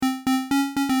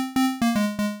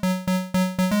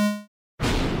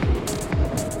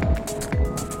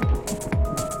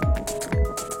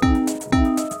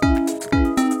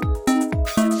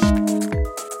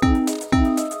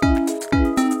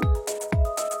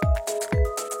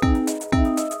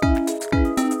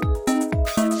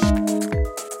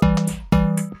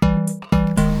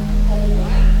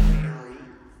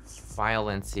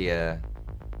Valencia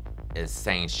is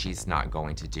saying she's not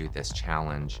going to do this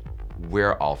challenge,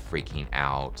 we're all freaking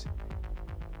out.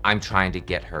 I'm trying to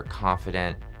get her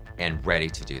confident and ready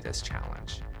to do this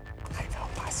challenge. I know,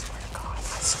 I swear to God,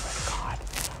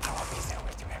 I will be there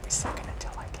with you every second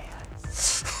until I can.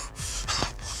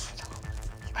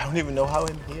 I don't even know how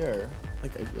I'm here.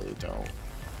 Like, I really don't.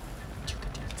 You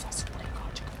can do this, I swear to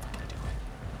God, you can fucking do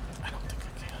it. I don't think I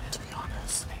can, to be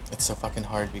honest. It's so fucking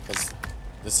hard because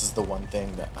this is the one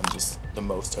thing that I'm just the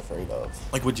most afraid of.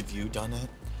 Like, would you done it?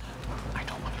 I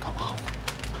don't want to go home.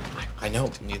 I know,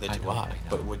 neither do I.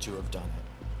 But would you have done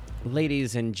it?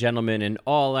 Ladies and gentlemen, and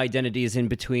all identities in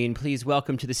between, please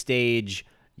welcome to the stage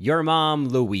your mom,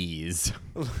 Louise.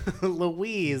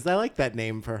 Louise, I like that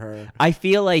name for her. I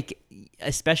feel like,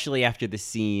 especially after the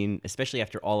scene, especially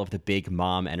after all of the big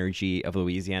mom energy of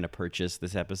Louisiana Purchase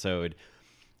this episode,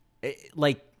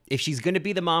 like, if she's going to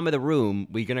be the mom of the room,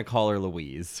 we're going to call her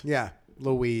Louise. Yeah,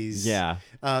 Louise. Yeah.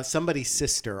 Somebody's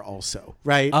sister also,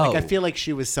 right? Oh. Like, I feel like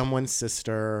she was someone's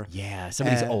sister. Yeah,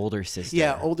 somebody's older sister.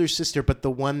 Yeah, older sister, but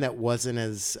the one that wasn't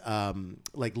as,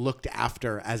 looked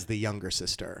after as the younger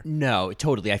sister. No,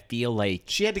 totally. I feel like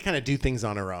She had to kind of do things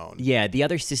on her own. yeah, the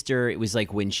other sister, it was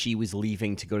like when she was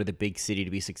leaving to go to the big city to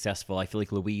be successful, I feel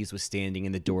like Louise was standing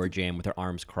in the door jamb with her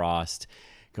arms crossed,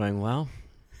 going, well,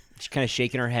 she's kind of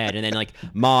shaking her head. And then like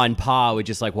Ma and Pa would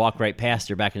just like walk right past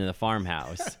her back into the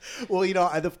farmhouse. Well,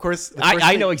 of course.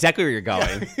 I know exactly where you're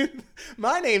going.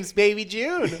 My name's Baby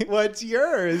June. What's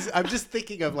yours? I'm just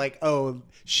thinking of like, oh,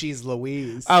 she's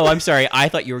Louise. Oh, I'm sorry. I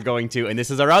thought you were going to, and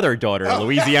this is our other daughter,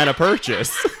 Louisiana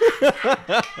Purchase.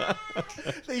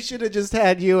 They should have just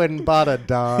had you and bought a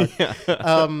dog.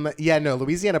 No,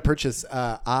 Louisiana Purchase.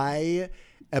 I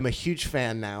am a huge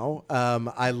fan now.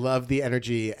 I love the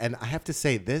energy, and I have to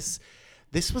say this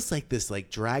was like this like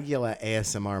Dragula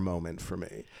ASMR moment for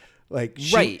me. Like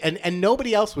right, and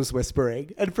nobody else was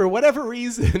whispering, and for whatever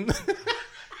reason,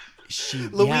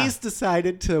 Louise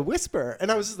decided to whisper, and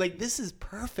I was just like, "This is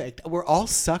perfect. We're all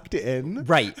sucked in."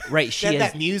 Right. She has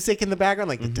that music in the background,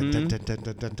 like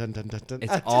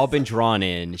it's all been drawn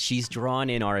in. She's drawn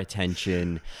in our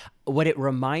attention. What it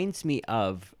reminds me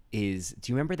of is,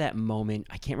 do you remember that moment?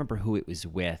 I can't remember who it was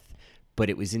with, but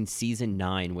it was in season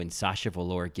 9 when Sasha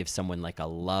Velour gives someone like a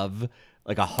love,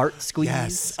 like a heart squeeze.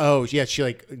 Yes. Oh, yeah. She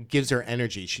like gives her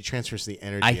energy. She transfers the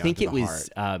energy. I think onto it the was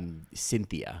heart.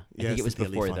 Cynthia. I Yeah, think it was Cynthia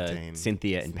before Lee the Fontaine.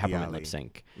 Cynthia and Peppermint Ali. lip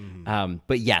sync.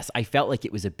 But yes, I felt like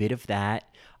it was a bit of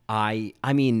that. I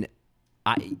mean,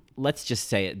 let's just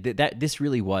say it. That this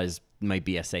really was my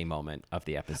BSA moment of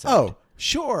the episode. Oh,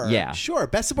 sure. Yeah. Sure.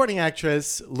 Best supporting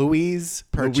actress, Louise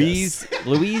Purchase.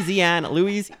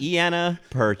 Louisiana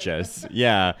Purchase.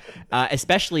 Yeah.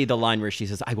 Especially the line where she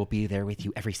says, I will be there with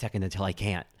you every second until I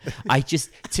can't.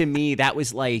 To me, that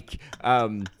was like,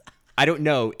 I don't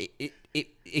know.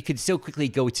 It could so quickly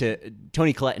go to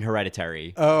Toni Collette in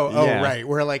Hereditary. Oh, Yeah. right.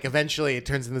 Where like eventually it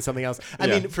turns into something else. I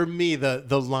mean, for me,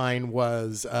 the line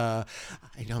was, I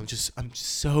know I'm just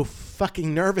so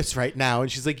fucking nervous right now. And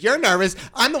she's like, you're nervous.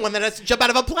 I'm the one that has to jump out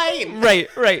of a plane. Right.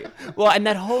 Well, and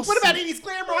that whole What about 80s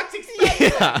Glam Rock 68?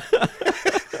 Yeah.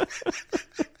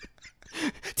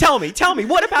 Tell me,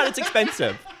 what about it's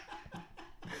expensive?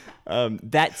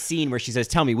 That scene where she says,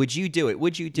 tell me, would you do it?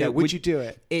 Would you do it? Would you do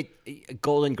it?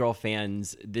 Golden Girl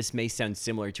fans, this may sound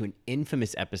similar to an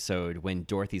infamous episode when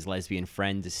Dorothy's lesbian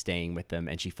friend is staying with them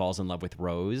and she falls in love with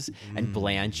Rose and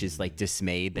Blanche is like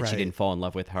dismayed that she Right. didn't fall in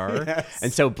love with her. Yes.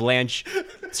 And so Blanche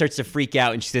starts to freak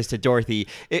out and she says to Dorothy,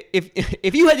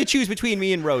 if you had to choose between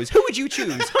me and Rose, who would you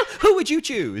choose? Who would you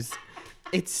choose?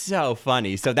 It's so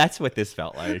funny. So that's what this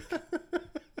felt like.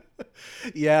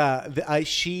 Yeah,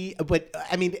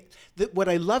 what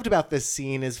I loved about this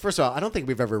scene is, first of all, I don't think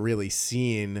we've ever really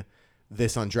seen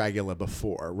this on Dragula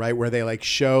before, right? Where they like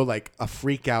show like a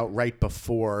freak out right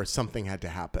before something had to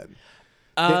happen.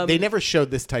 They never showed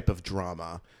this type of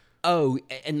drama. Oh,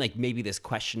 and like maybe this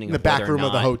questioning In the of back whether or room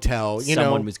of the not hotel,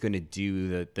 someone was going to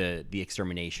do the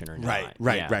extermination or not.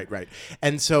 Right.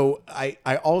 And so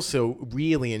I also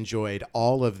really enjoyed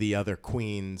all of the other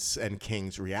queens and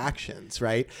kings' reactions,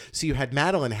 right? So you had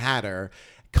Madeline Hatter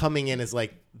coming in as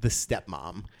like the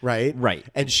stepmom, right? Right.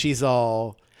 And she's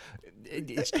all...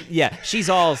 Yeah, she's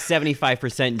all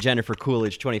 75% Jennifer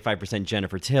Coolidge, 25%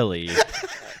 Jennifer Tilly.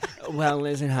 Well,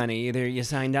 listen, honey, either you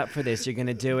signed up for this, you're going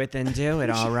to do it, then do it,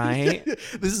 all right?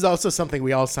 This is also something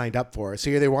we all signed up for. So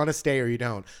you either want to stay or you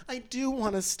don't. I do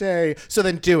want to stay. So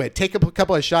then do it. Take a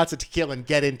couple of shots of tequila and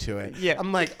get into it. Yeah.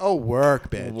 I'm like, oh, work,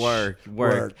 bitch.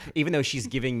 Work. Even though she's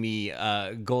giving me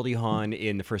Goldie Hawn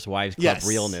in the First Wives Club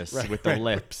realness with the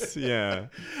lips. Yeah.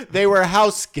 They were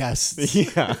house guests.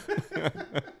 Yeah.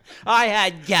 I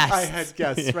had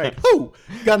guests. Right. Who?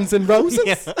 Guns N' Roses?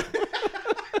 Yeah.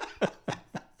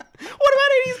 What about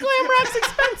 80s glam rock's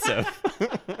expensive?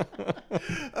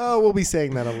 Oh, we'll be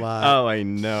saying that a lot. Oh, I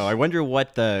know. I wonder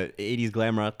what the 80s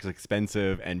glam rock's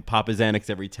expensive and Papa Xanax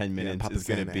every 10 minutes is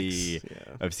going to be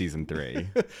of season 3.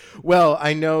 Well,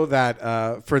 I know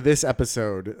that for this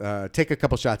episode, take a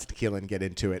couple shots of tequila and get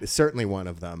into it is certainly one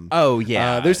of them. Oh,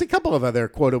 yeah. There's a couple of other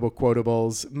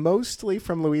quotables, mostly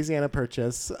from Louisiana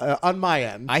Purchase on my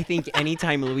end. I think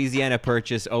anytime Louisiana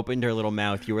Purchase opened her little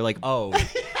mouth, you were like, oh,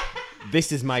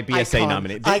 this is my BSA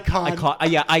nominee.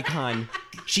 Icon.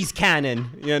 She's canon,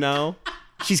 you know?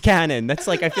 She's canon. That's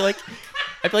like, I feel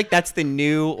like that's the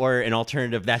new or an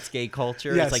alternative that's gay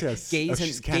culture. Yes, it's like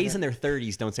yes. gays in their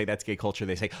 30s don't say that's gay culture.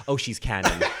 They say, oh, she's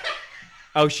canon.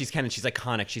 Oh, she's canon. She's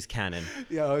iconic. She's canon.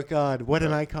 Yeah, oh, God. What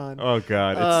an icon. Oh,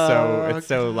 God. It's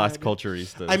so Las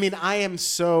Culturistas. I mean, I am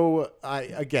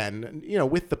again,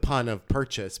 with the pun of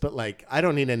purchase, but like, I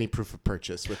don't need any proof of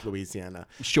purchase with Louisiana.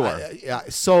 Sure.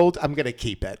 Sold. I'm going to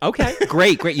keep it. Okay.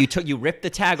 Great. You ripped the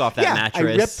tag off that mattress.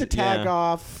 I ripped the tag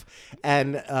off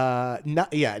and,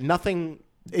 nothing.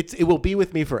 It will be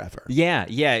with me forever. Yeah.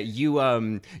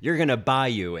 You're going to buy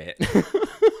you it.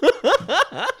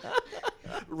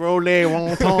 Roller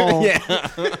wonton.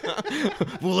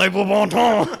 Voulez-vous bon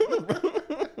temps?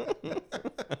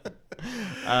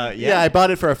 I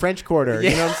bought it for a French Quarter. Yeah,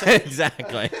 you know what I'm saying?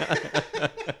 Exactly.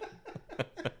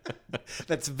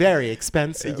 That's very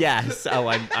expensive. Yes. Oh,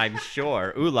 I'm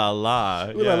sure. Ooh la la.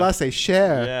 Ooh la la, c'est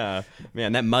cher. Yeah.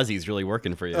 Man, that Muzzy's really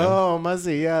working for you. Oh,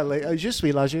 Muzzy, yeah. Like, je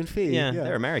suis la jeune fille. Yeah,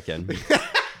 they're American.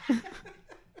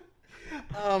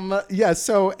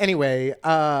 So anyway,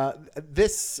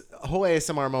 this whole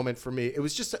ASMR moment for me, it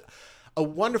was just a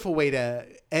wonderful way to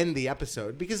end the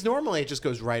episode, because normally it just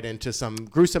goes right into some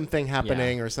gruesome thing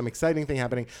happening or some exciting thing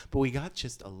happening, but we got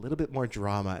just a little bit more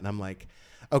drama, and I'm like,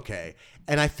 okay.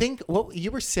 And I think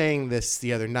you were saying this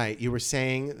the other night. You were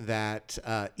saying that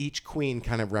each queen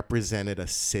kind of represented a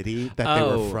city that they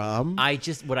were from.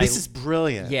 This is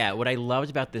brilliant. Yeah, what I loved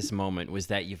about this moment was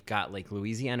that you've got like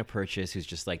Louisiana Purchase, who's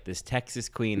just like this Texas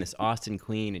queen, this Austin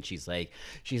queen, and she's like,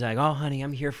 oh honey,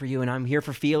 I'm here for you, and I'm here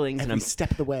for feelings, every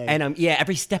step of the way. And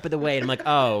every step of the way. And I'm like,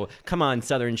 oh, come on,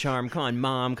 Southern Charm, come on,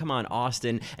 Mom, come on,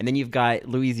 Austin. And then you've got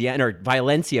Louisiana or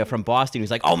Valencia from Boston,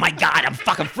 who's like, oh my God, I'm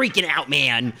fucking freaking out,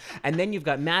 man. And then you've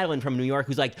got Madeline from New York,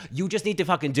 who's like, you just need to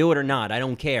fucking do it or not. I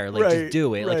don't care. Like, just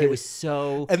do it. Right. Like, it was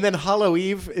so. And then Hollow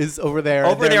Eve is over there.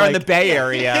 In the Bay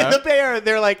Area. In the Bay Area.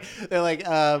 They're like,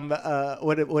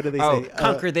 what do they say?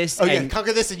 Conquer this.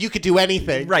 Conquer this, and you could do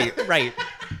anything. Right.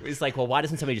 It's like, well, why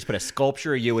doesn't somebody just put a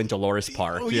sculpture of you in Dolores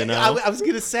Park? You know. I was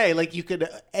gonna say, like, you could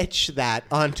etch that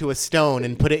onto a stone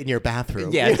and put it in your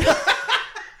bathroom. Yeah.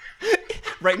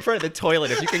 Right in front of the toilet.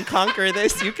 If you can conquer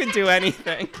this, you can do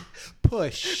anything.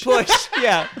 Push.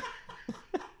 Yeah.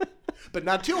 But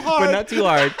not too hard.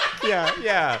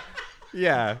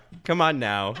 Yeah. Come on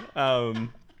now.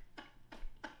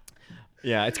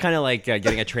 Yeah, it's kind of like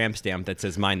getting a tramp stamp that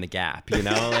says "Mind the Gap." You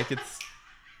know, like it's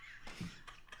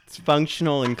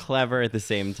functional and clever at the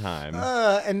same time.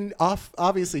 And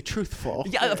obviously truthful.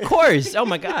 Yeah, of course. Oh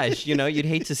my gosh. You know, you'd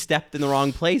hate to step in the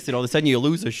wrong place and all of a sudden you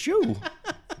lose a shoe.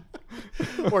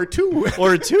 Or two.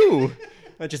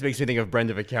 That just makes me think of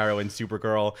Brenda Vaccaro in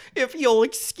Supergirl. If you'll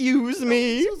excuse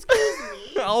me,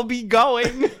 I'll be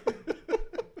going.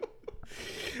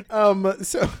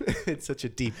 So it's such a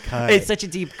deep cut.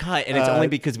 And it's only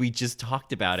because we just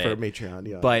talked about it. For Patreon,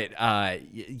 yeah. But,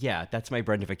 that's my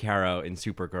Brenda Vaccaro in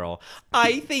Supergirl.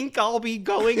 I think I'll be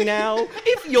going now,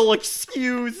 if you'll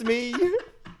excuse me.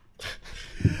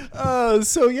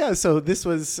 So this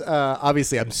was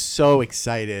obviously, I'm so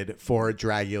excited for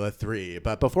Dragula 3.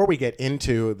 But before we get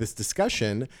into this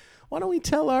discussion, why don't we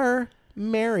tell our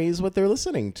Marys what they're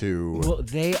listening to? Well,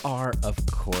 they are, of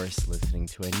course, listening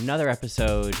to another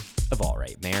episode of All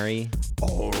Right, Mary.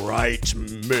 All Right,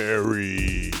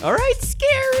 Mary. All Right,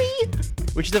 Scary.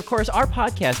 Which is, of course, our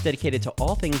podcast dedicated to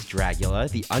all things Dragula,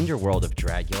 the underworld of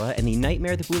Dragula, and the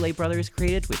nightmare the Boulet brothers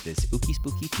created with this ooky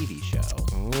spooky TV show.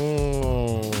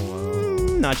 Oh.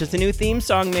 Not just a new theme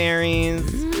song, Marys.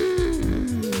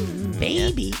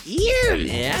 Baby ears.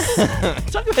 Yeah.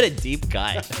 Talk about a deep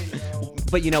cut.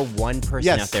 But one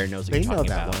person out there knows what you're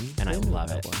talking about, and I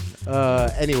love it.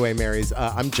 Anyway, Marys,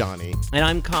 I'm Johnny. And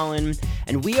I'm Colin.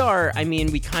 And we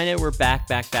kind of were back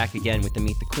again with the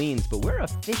Meet the Queens, but we're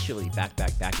officially back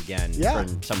again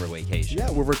from summer vacation.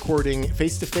 Yeah, we're recording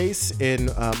face-to-face in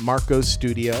Marco's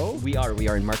studio. We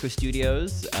are in Marco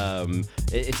Studios.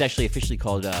 It's actually officially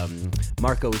called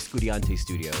Marco Escudiante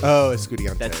Studio. Oh,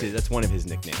 Escudiante. That's one of his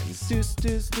nicknames.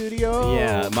 Studio?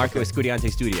 Yeah, Marco Escudiante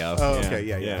Studio. Oh, okay,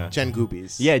 yeah. Jen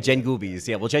Goobies. Yeah, Jen Goobies.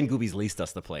 Yeah, well, Jen Goobies leased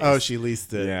us the place. Oh, she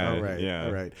leased it. Yeah, all right, yeah.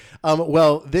 all right.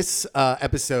 Well, this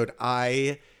episode,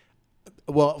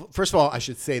 first of all, I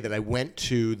should say that I went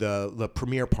to the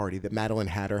premiere party that Madeline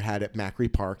Hatter had at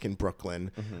Macri Park in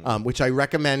Brooklyn, which I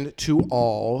recommend to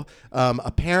all.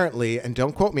 Apparently, and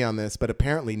don't quote me on this, but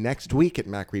apparently next week at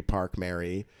Macri Park,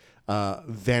 Mary,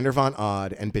 Vander Von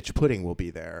Odd and Bitch Pudding will be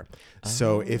there.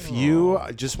 So if you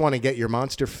just want to get your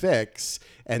monster fix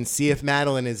and see if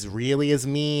Madeline is really as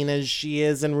mean as she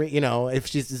is if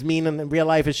she's as mean in real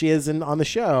life as she is on the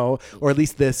show, or at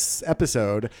least this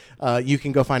episode, you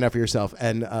can go find out for yourself.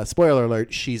 And spoiler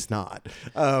alert, she's not.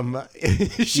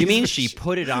 You mean she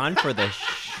put it on for the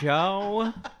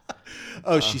show?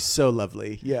 Oh, she's so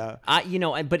lovely. Yeah.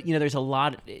 There's a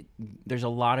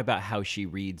lot about how she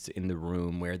reads in the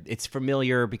room where it's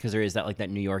familiar because there is that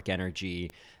New York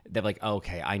energy that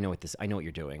okay, I know what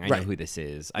you're doing. I know who this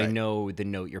is. Right. I know the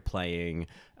note you're playing.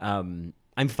 I'm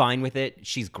fine with it.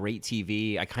 She's great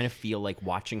TV. I kind of feel like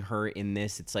watching her in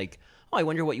this. It's like, oh, I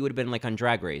wonder what you would have been like on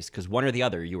Drag Race, because one or the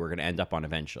other you were going to end up on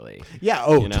eventually. Yeah,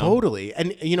 totally.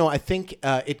 And, I think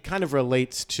it kind of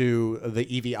relates to the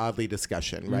Evie Oddly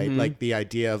discussion, right? Mm-hmm. Like the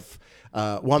idea of,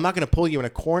 I'm not going to pull you in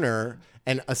a corner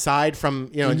and aside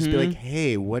from, just be like,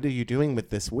 hey, what are you doing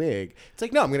with this wig? It's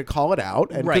like, no, I'm going to call it out.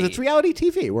 Because it's reality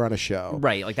TV. We're on a show.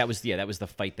 Right. Like that was the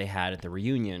fight they had at the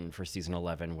reunion for season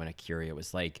 11 when Akira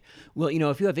was like, well,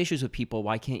 if you have issues with people,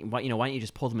 why don't you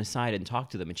just pull them aside and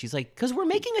talk to them? And she's like, because we're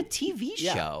making a TV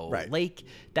show. Right. Like,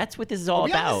 that's what this is all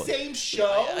about. On the same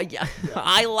show?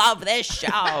 I love this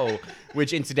show.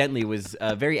 Which, incidentally, was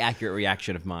a very accurate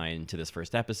reaction of mine to this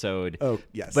first episode. Oh,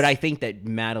 yes. But I think that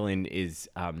Madeline is,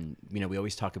 we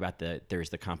always talk about there's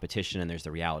the competition and there's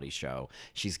the reality show.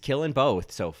 She's killing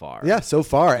both so far. Yeah, so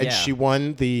far. And she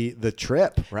won the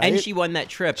trip, right? And she won that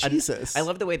trip. Jesus. I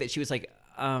love the way that she was like,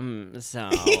 so...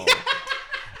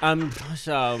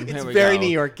 it's very New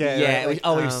York gay. Yeah, right? it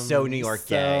was so New York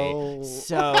gay.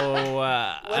 So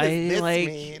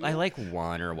I like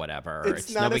one or whatever.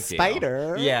 It's not no a big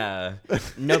spider. Deal. Yeah,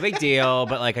 no big deal.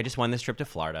 But I just won this trip to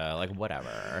Florida. Like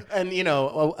whatever. And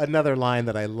another line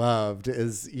that I loved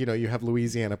is you have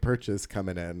Louisiana Purchase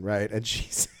coming in, right? And she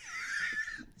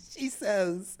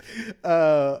says,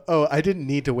 I didn't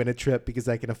need to win a trip because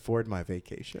I can afford my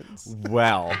vacations.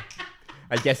 Well.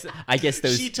 I guess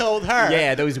those. She told her.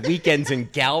 Yeah, those weekends in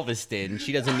Galveston.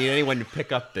 She doesn't need anyone to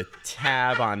pick up the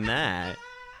tab on that.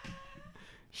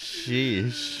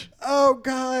 Sheesh. Oh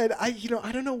God, I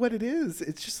don't know what it is.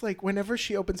 It's just like whenever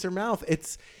she opens her mouth,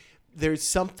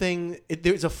 there's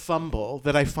a fumble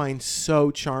that I find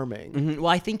so charming. Mm-hmm.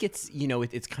 Well, I think it's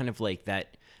it's kind of like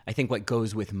that. I think what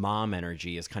goes with mom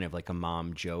energy is kind of like a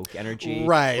mom joke energy.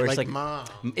 Right, where it's like mom.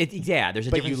 There's a but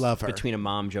difference you love her. between a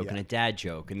mom joke and a dad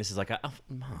joke. And this is like,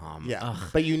 mom. Yeah, ugh.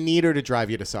 but you need her to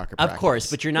drive you to soccer practice. Of course,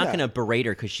 but you're not going to berate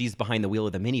her because she's behind the wheel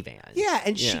of the minivan. Yeah,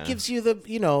 and she gives you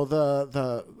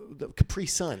the Capri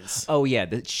Suns. Oh, yeah,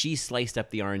 she sliced up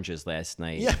the oranges last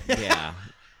night.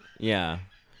 Yeah.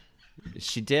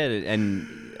 She did, and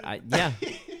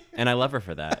and I love her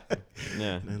for that.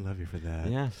 Yeah, I love you for that.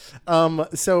 Yeah.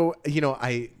 So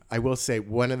I will say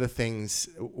one of the things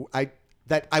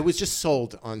that I was just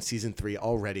sold on season 3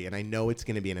 already, and I know it's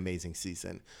going to be an amazing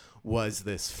season, was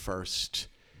this first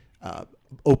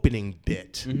opening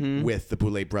bit with the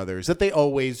Boulet brothers that they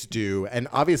always do, and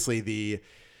obviously the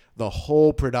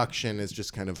whole production is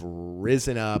just kind of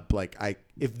risen up. Like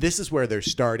if this is where they're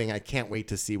starting, I can't wait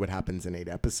to see what happens in 8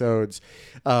 episodes.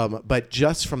 But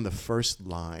just from the first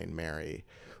line, Mary,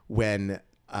 when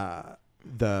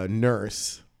the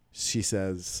nurse, she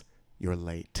says, "You're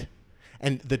late."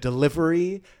 And the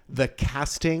delivery, the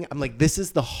casting, I'm like, this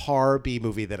is the horror B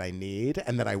movie that I need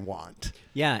and that I want.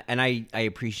 Yeah, and I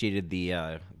appreciated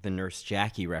the Nurse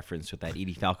Jackie reference with that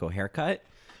Edie Falco haircut.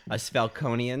 Us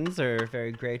Falconians are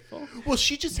very grateful. Well,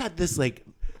 she just had this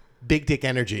big dick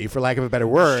energy, for lack of a better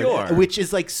word, sure. Which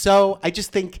is so. I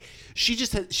just think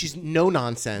she's no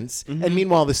nonsense, and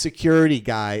meanwhile the security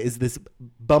guy is this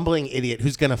bumbling idiot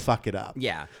who's gonna fuck it up.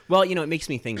 Yeah. Well, it makes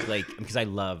me think because I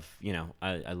love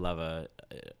I love a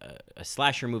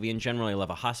slasher movie in general. I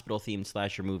love a hospital themed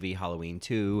slasher movie, Halloween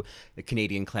 2, the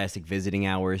Canadian classic Visiting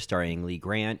Hours starring Lee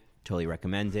Grant. Totally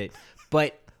recommend it,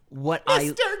 but. what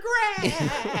Mr.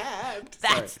 Grant.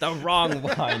 That's the wrong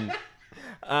one.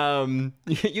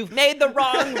 You've made the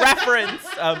wrong reference.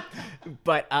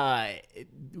 But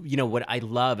what I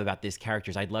love about this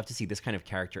character is I'd love to see this kind of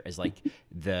character as like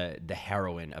the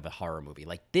heroine of a horror movie.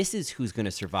 Like this is who's going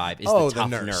to survive is the tough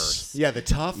nurse. Yeah, the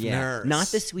tough nurse. Not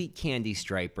the sweet candy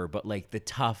striper, but like the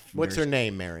tough What's nurse. her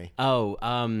name, Mary? Oh,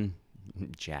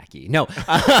 Jackie. No.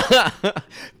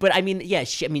 But I mean, yeah,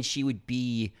 she would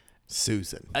be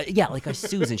Susan. like a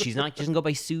Susan. She doesn't go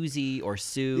by Susie or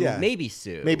Sue. Yeah. Maybe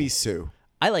Sue. Maybe Sue.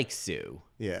 I like Sue.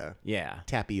 Yeah. Yeah.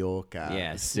 Tapioca.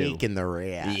 Yeah, Sue. Sneak in the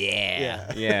rat.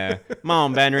 Yeah. Come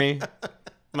on, Benry.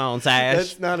 Come on, Sash.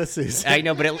 That's not a Susan. I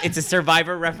know, but it's a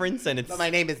Survivor reference, and it's. But my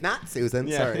name is not Susan.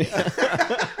 Yeah. Sorry.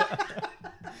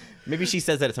 Maybe she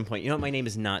says that at some point. You know what? My name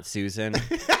is not Susan.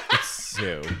 It's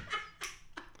Sue.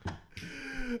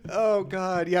 Oh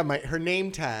God, yeah. Her name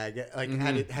tag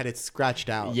had it scratched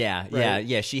out. Yeah, right?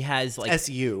 yeah. She has like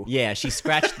SU. Yeah, she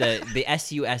scratched the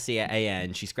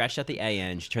SUSAN. She scratched out the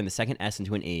AN. She turned the second S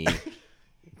into an E.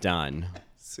 Done.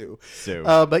 Sue.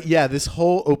 But yeah, this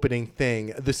whole opening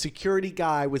thing, the security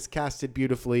guy was casted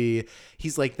beautifully.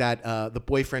 He's like that the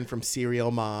boyfriend from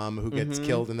Serial Mom who gets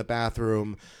killed in the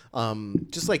bathroom.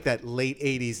 Just like that late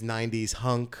 80s, 90s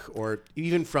hunk, or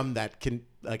even from that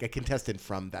like a contestant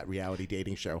from that reality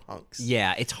dating show, Hunks.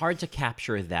 Yeah, it's hard to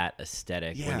capture that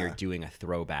aesthetic when you're Yeah. doing a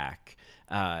throwback.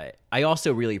 I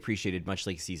also really appreciated, much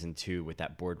like season 2 with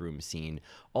that boardroom scene,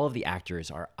 all of the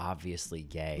actors are obviously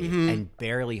gay and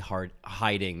barely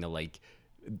hiding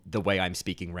the way I'm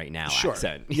speaking right now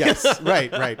accent. Yes. Right.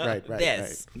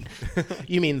 This. Right.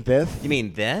 You mean this? You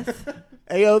mean this?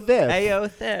 Ayo, this.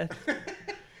 Ayo, this.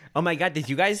 Oh my God, did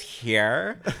you guys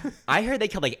hear? I heard they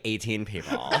killed like 18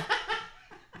 people.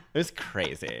 It was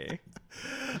crazy.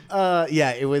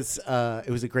 Yeah, it was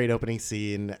a great opening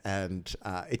scene, and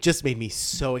it just made me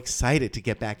so excited to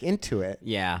get back into it.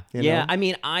 Yeah. You Yeah. know? I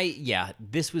mean,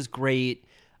 this was great.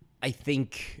 I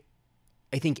think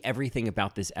everything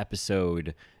about this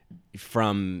episode,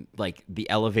 from like the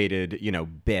elevated,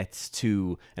 bits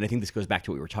to, and I think this goes back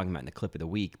to what we were talking about in the clip of the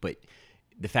week, but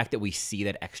the fact that we see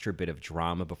that extra bit of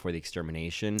drama before the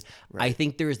extermination, I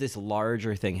think there's this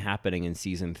larger thing happening in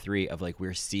season 3 of like,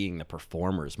 we're seeing the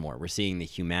performers more. We're seeing the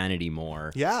humanity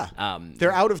more. Yeah.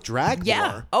 They're out of drag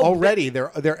more. Oh, Already.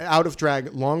 They're out of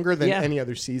drag longer than any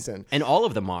other season. And all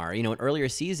of them are. In earlier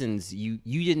seasons, you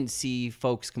didn't see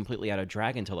folks completely out of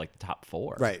drag until like the top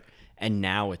 4. Right. And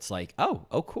now it's like, oh,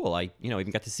 cool. I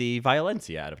even got to see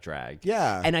Violencia out of drag.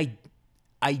 Yeah. And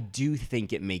I do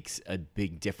think it makes a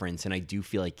big difference, and I do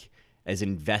feel like as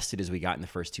invested as we got in the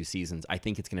first 2 seasons, I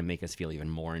think it's going to make us feel even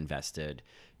more invested.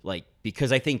 Like,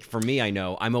 because I think for me, I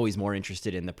know I'm always more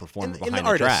interested in the performer behind the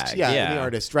artist. drag. Yeah, in the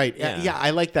artist, right. Yeah,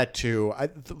 I like that too.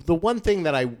 The one thing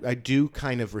that I do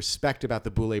kind of respect about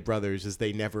the Boulet brothers is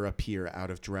they never appear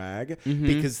out of drag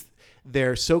because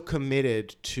they're so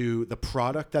committed to the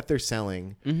product that they're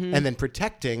selling and then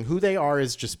protecting who they are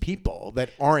as just people that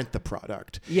aren't the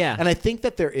product. Yeah. And I think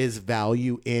that there is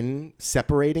value in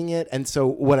separating it. And so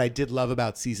what I did love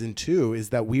about season 2 is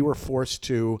that we were forced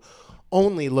to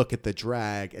only look at the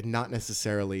drag and not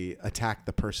necessarily attack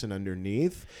the person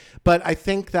underneath. But I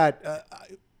think that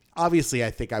obviously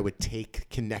I think I would take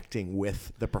connecting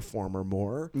with the performer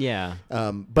more. Yeah.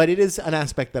 But it is an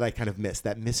aspect that I kind of miss,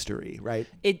 that mystery, right?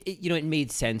 It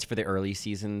made sense for the early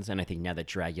seasons, and I think now that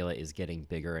Dragula is getting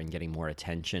bigger and getting more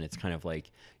attention, it's kind of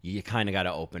like you kind of got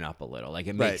to open up a little. Like,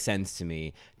 it makes sense to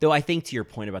me. Though I think to your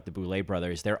point about the Boulet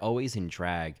brothers, they're always in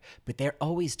drag, but they're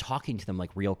always talking to them like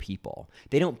real people.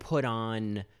 They don't put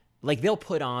on, like, they'll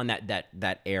put on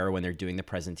that air when they're doing the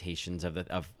presentations of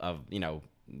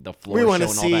the floor We want show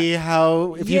to and all that. see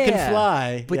how if you can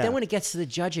fly. But Yeah. then when it gets to the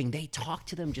judging, they talk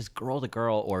to them just girl to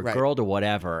girl or Right. girl to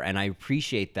whatever, and I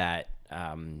appreciate that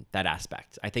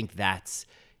aspect. I think that's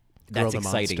Girl the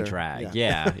exciting monster. drag.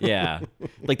 Yeah.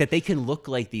 Like that they can look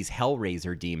like these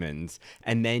Hellraiser demons,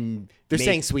 and then They're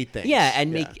saying sweet things. Yeah,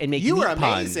 and make you meat were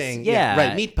puns. amazing. Yeah,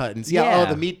 right. Meat puns. Yeah. Yeah. Oh,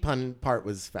 the meat pun part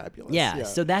was fabulous. Yeah.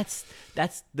 So that's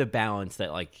the balance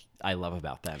that like I love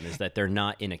about them, is that they're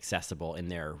not inaccessible in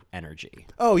their energy.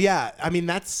 Oh yeah, I mean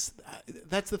that's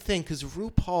the thing, because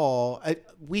RuPaul.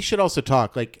 We should also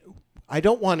talk. Like, I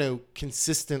don't want to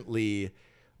consistently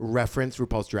reference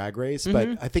RuPaul's Drag Race,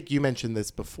 but I think you mentioned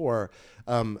this before,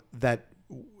 that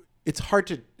it's hard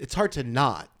to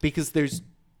not, because there's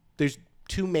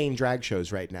 2 main drag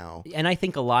shows right now. And I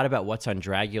think a lot about what's on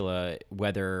Dragula,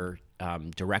 whether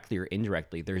directly or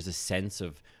indirectly, there's a sense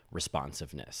of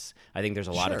responsiveness. I think there's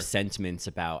a lot of sentiments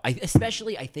about,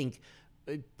 especially I think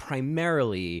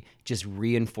primarily just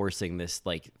reinforcing this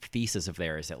like thesis of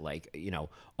theirs that like,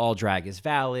 all drag is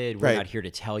valid. We're Right. not here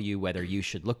to tell you whether you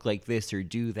should look like this or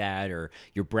do that, or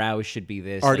your brows should be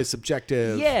this. Art Like, is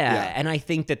subjective. yeah. And I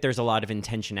think that there's a lot of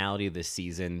intentionality this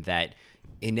season that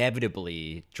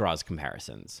inevitably draws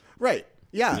comparisons. Right.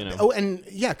 Yeah. You know? Oh, and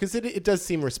yeah, because it does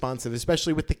seem responsive,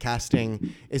 especially with the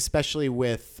casting, especially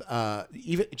with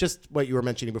even just what you were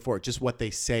mentioning before, just what they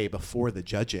say before the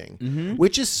judging,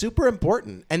 which is super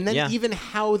important. And then even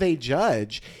how they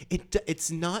judge,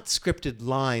 it's not scripted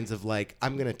lines of like,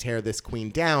 I'm going to tear this queen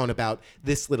down about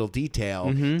this little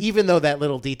detail, even though that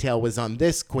little detail was on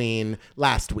this queen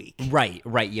last week. Right.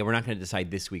 Yeah, we're not going to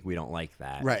decide this week we don't like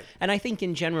that. Right. And I think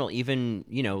in general, even,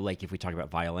 like if we talk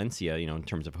about Violencia, in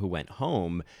terms of who went home,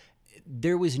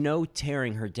 there was no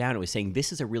tearing her down. It was saying,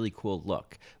 this is a really cool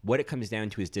look. What it comes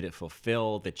down to is, did it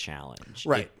fulfill the challenge?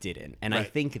 Right. It didn't. And Right. I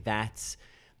think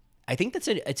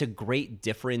it's a great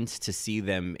difference to see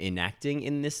them enacting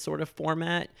in this sort of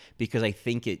format, because I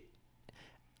think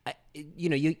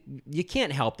you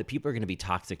can't help that people are going to be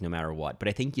toxic no matter what. But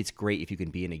I think it's great if you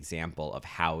can be an example of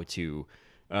how to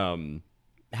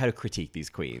critique these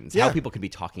queens, Yeah. how people can be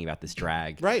talking about this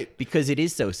drag. Right. Because it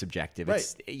is so subjective. Right.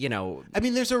 It's, I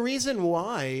mean, there's a reason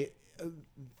why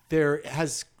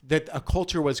that a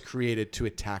culture was created to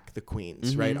attack the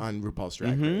queens, right, on RuPaul's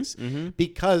Drag Race,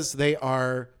 because they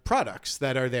are products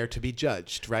that are there to be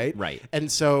judged, right? Right. And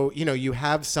so, you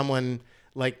have someone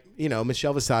like,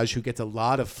 Michelle Visage, who gets a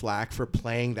lot of flack for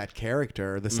playing that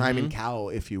character, the Simon Cowell,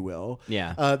 if you will.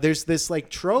 Yeah. There's this like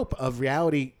trope of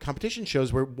reality competition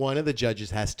shows where one of the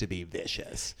judges has to be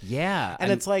vicious. yeah.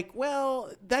 And it's like, well,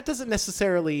 that doesn't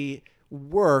necessarily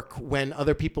work when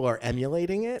other people are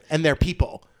emulating it and they're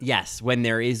people. Yes, when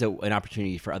there is an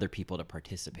opportunity for other people to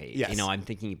participate. Yes. I'm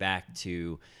thinking back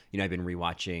to, I've been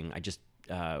rewatching, I just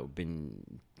been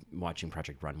watching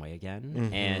Project Runway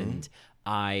again. And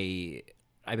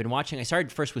I've been watching, I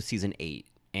started first with season 8,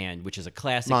 which is a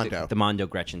classic, Mondo. the Mondo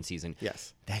Gretchen season.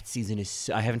 Yes. That season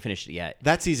is, I haven't finished it yet.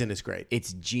 That season is great.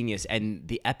 It's genius. And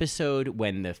the episode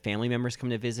when the family members come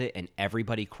to visit and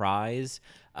everybody cries,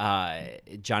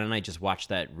 John and I just watched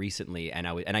that recently, and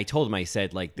I told him, I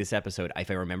said, like, this episode,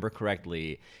 if I remember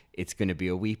correctly, it's going to be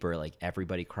a weeper. Like,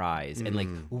 everybody cries. And like,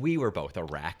 we were both a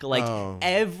wreck. Like,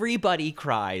 everybody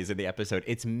cries in the episode.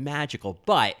 It's magical.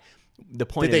 But the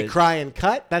point Did they cry and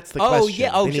cut? That's the question.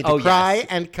 Yeah. Oh, they need to cry yes.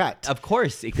 and cut. Of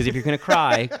course, because if you're going to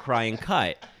cry, cry and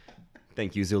cut.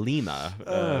 Thank you,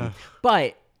 Zulima.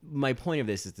 But my point of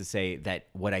this is to say that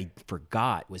what I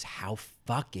forgot was how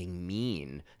fucking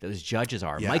mean those judges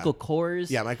are. Yeah. Michael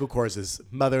Kors. Yeah, Michael Kors is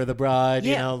mother of the bride,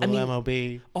 Yeah, little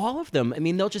MOB. All of them. I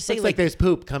mean, they'll just say Looks like there's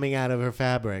poop coming out of her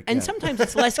fabric. and Yeah. sometimes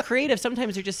it's less creative.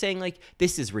 Sometimes they're just saying like,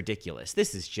 this is ridiculous.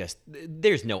 This is just,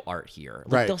 there's no art here.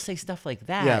 Like, Right. They'll say stuff like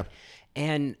that. Yeah.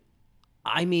 And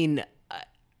I mean,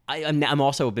 I'm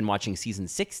also been watching season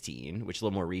 16, which is a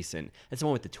little more recent. That's the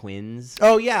one with the twins.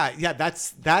 Oh yeah,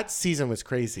 that season was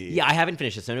crazy. Yeah, I haven't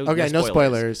finished it, so Okay, no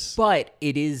spoilers. But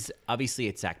it is, obviously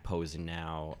it's Zach Posen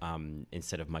now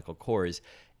instead of Michael Kors.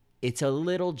 It's a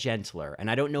little gentler,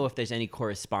 and I don't know if there's any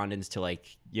correspondence to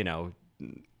like, to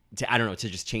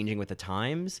just changing with the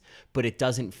times, but it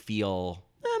doesn't feel,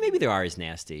 maybe there are as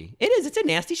nasty. It is, it's a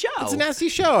nasty show. It's a nasty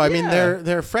show. I mean,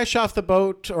 they're fresh off the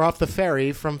boat or off the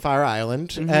ferry from Fire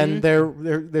Island, and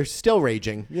they're still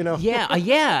raging.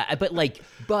 Yeah,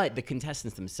 but the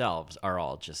contestants themselves are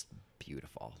all just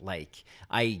beautiful. Like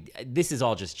this is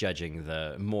all just judging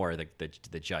the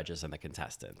judges and the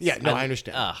contestants. Yeah, no, I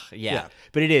understand. Yeah.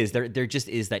 But it is there just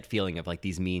is that feeling of like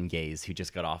these mean gays who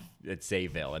just got off at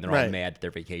Sayville and they're all Right. mad that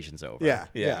their vacation's over. Yeah.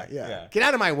 Get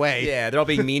out of my way. Yeah, they're all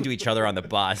being mean to each other on the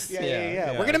bus.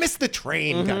 Yeah. We're gonna miss the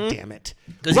train. God damn it!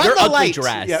 'Cause Run your the ugly light.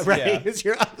 dress. Yeah, right. Yeah. It's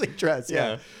your ugly dress.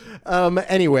 Yeah.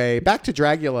 Anyway, back to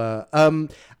Dragula.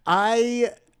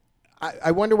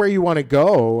 I wonder where you want to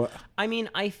go. I mean,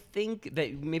 I think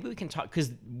that maybe we can talk,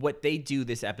 because what they do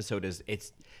this episode is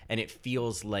it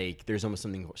feels like there's almost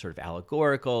something sort of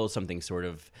allegorical, something sort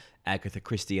of Agatha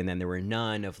Christie, and then there were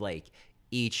none of like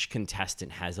each contestant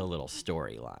has a little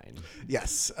storyline.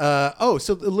 Yes.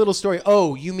 So the little story.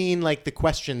 Oh, you mean like the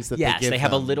questions that Yes, they give they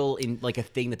have a them. little like a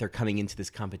thing that they're coming into this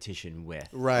competition with.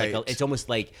 Right. Like it's almost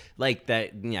like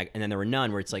that. Yeah, and then there were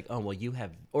none where it's like, oh well, you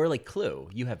have, or like Clue,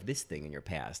 you have this thing in your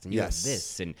past, and you Yes. have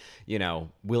this, and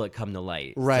will it come to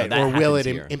light? So Right. that Or will it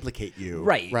happens here. implicate you?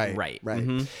 Right.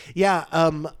 Yeah.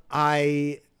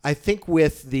 I think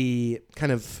with the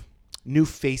kind of new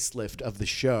facelift of the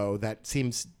show that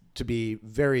seems to be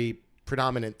very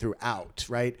predominant throughout,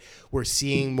 right? We're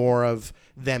seeing more of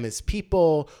them as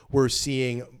people. We're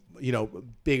seeing,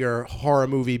 bigger horror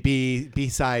movie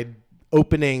B-side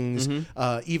openings.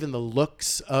 Even the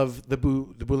looks of the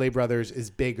Boulet brothers is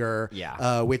bigger.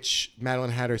 Yeah. Which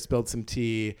Madeline Hatter spilled some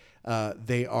tea.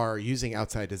 They are using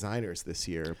outside designers this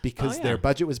year because their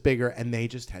budget was bigger and they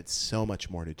just had so much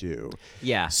more to do.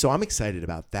 Yeah. So I'm excited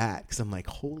about that because I'm like,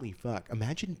 holy fuck.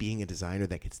 Imagine being a designer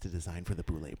that gets to design for the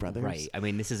Boulet brothers. Right. I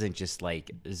mean, this isn't just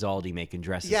like Zaldi making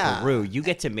dresses Yeah. for Rue. You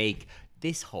get to make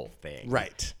this whole thing.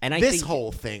 Right. And I this think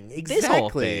whole thing. Exactly. This whole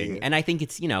thing. And I think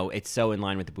it's, it's so in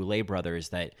line with the Boulet brothers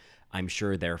that I'm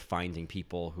sure they're finding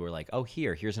people who are like, oh,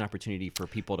 here's an opportunity for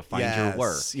people to find your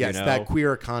work. Yes, that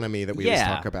queer economy that we always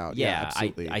talk about. Yeah,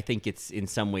 absolutely. I think it's, in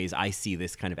some ways, I see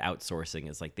this kind of outsourcing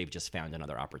as like they've just found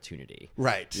another opportunity.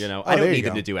 Right. I don't need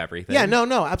them to do everything. Yeah,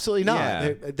 no, absolutely not.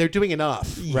 Yeah. They're doing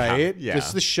enough, right? Yeah.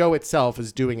 Just the show itself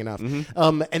is doing enough.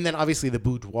 And then obviously the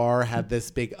boudoir had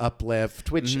this big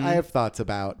uplift, which I have thoughts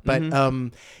about. But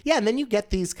and then you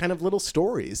get these kind of little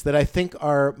stories that I think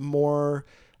are more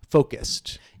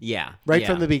focused. Yeah. Right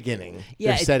from the beginning.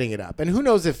 Yeah, they're setting it up. And who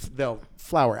knows if they'll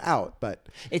flower out, but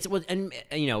it's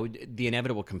the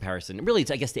inevitable comparison, really,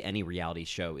 I guess, to any reality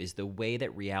show is the way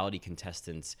that reality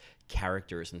contestants'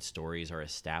 characters and stories are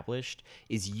established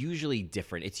is usually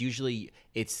different. It's usually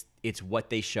it's what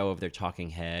they show of their talking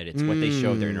head. It's what they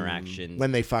show of their interactions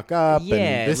when they fuck up. Yeah,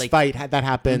 and this fight that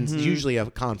happens. Usually a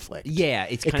conflict. Yeah,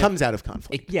 it comes out of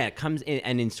conflict. It comes in,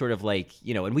 and in sort of like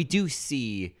and we do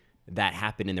see that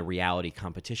happen in the reality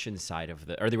competition side of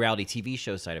the reality TV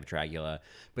show side of Dragula,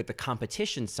 but the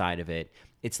competition side of it,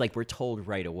 it's like we're told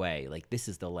right away, like this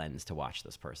is the lens to watch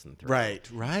this person through.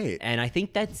 Right. And I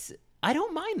think I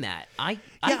don't mind that. I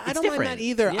don't different. mind that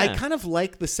either. Yeah. I kind of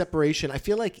like the separation. I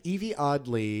feel like Evie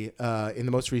Oddly in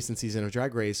the most recent season of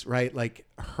Drag Race, right? Like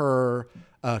her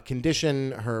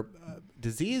condition, her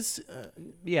disease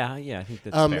I think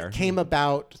that's fair. Came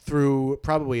about through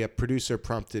probably a producer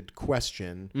prompted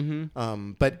question,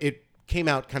 but it came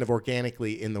out kind of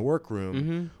organically in the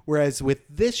workroom. Whereas with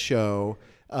this show,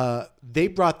 they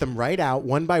brought them right out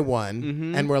one by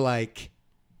one and were like,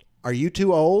 are you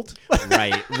too old?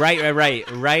 Right.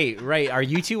 Are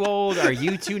you too old? Are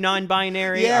you too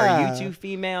non-binary? Yeah. Are you too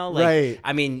female? Right.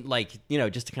 I mean,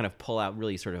 just to kind of pull out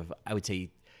really sort of, I would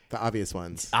say, the obvious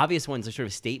ones. Obvious ones are sort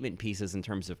of statement pieces in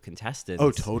terms of contestants.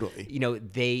 Oh, totally.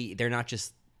 They're not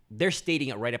just, they're stating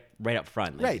it right up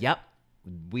front. Like, right. Yep.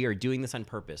 We are doing this on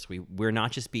purpose. We're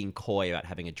not just being coy about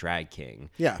having a drag king.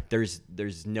 Yeah. There's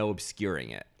no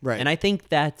obscuring it. Right. And I think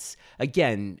that's,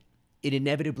 again, it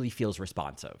inevitably feels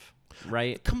responsive.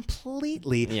 Right?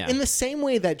 Completely. Yeah. In the same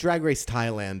way that Drag Race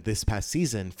Thailand this past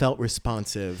season felt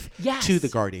responsive to the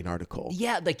Guardian article.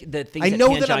 Yeah, like the thing. I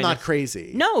know that I'm not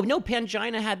crazy. No,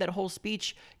 Pangina had that whole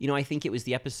speech. I think it was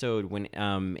the episode when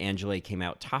Angela came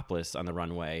out topless on the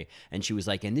runway, and she was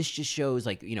like, and this just shows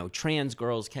like, trans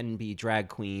girls can be drag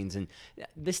queens. And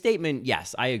the statement,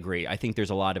 yes, I agree. I think there's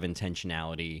a lot of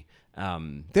intentionality.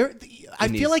 I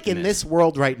feel like in this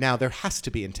world right now, there has to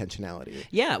be intentionality.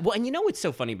 Yeah. Well, and what's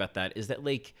so funny about that is that,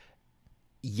 like,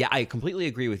 yeah, I completely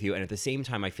agree with you. And at the same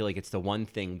time, I feel like it's the one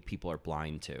thing people are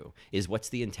blind to is what's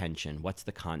the intention? What's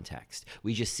the context?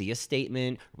 We just see a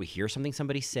statement. We hear something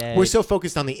somebody said. We're so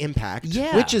focused on the impact,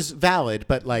 which is valid.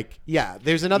 But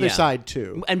there's another side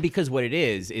too. And because what it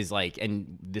is like,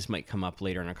 and this might come up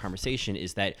later in our conversation,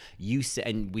 is that you said,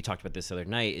 and we talked about this the other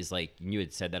night, is like you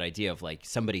had said that idea of like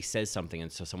somebody says something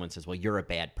and so someone says, well, you're a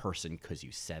bad person because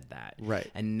you said that. Right.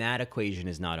 And that equation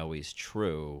is not always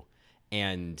true.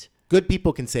 And good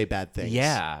people can say bad things.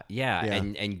 Yeah.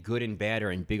 And good and bad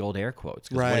are in big old air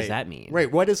quotes. Right. What does that mean? Right.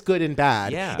 What is good and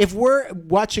bad? Yeah. If we're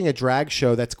watching a drag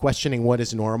show that's questioning what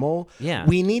is normal,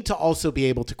 we need to also be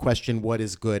able to question what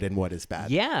is good and what is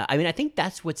bad. Yeah. I mean, I think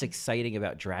that's what's exciting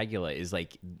about Dragula is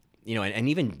like, and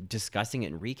even discussing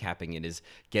it and recapping it is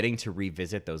getting to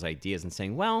revisit those ideas and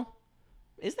saying, well,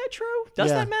 is that true? Does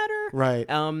that matter? Right.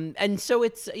 And so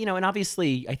it's, and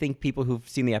obviously I think people who've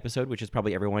seen the episode, which is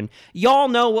probably everyone, y'all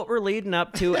know what we're leading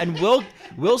up to, and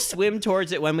we'll swim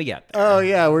towards it when we get there. Oh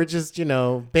yeah, we're just,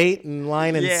 bait and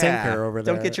line and sinker over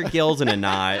there. Don't get your gills in a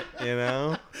knot,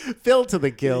 Fill to the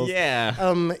gills.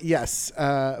 Yeah. Yes,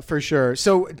 for sure.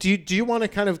 So do you want to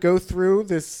kind of go through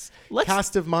this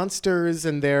cast of monsters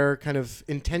and their kind of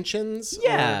intentions?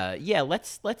 Yeah.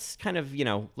 Let's kind of,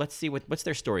 let's see what's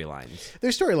their storylines.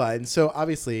 Their storylines. So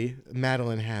obviously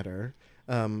Madeline Hatter,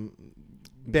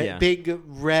 big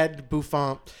red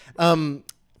bouffant,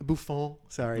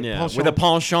 sorry. Yeah, penchant. with a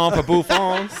penchant for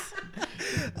bouffants.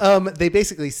 They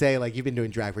basically say, like, you've been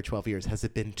doing drag for 12 years. Has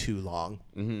it been too long?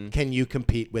 Mm-hmm. Can you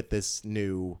compete with this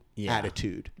new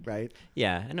attitude, right?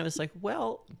 Yeah. And I was like,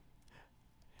 well,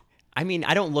 I mean,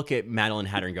 I don't look at Madeline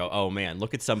Hatter and go, oh, man,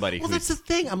 look at somebody who's that's the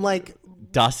thing. I'm like,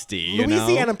 Dusty. You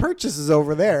Louisiana know? Purchase is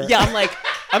over there. Yeah, I'm like,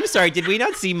 I'm sorry, did we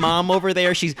not see Mom over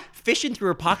there? She's fishing through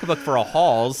her pocketbook for a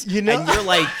Halls. You know- And you're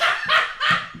like...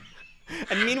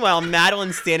 And meanwhile,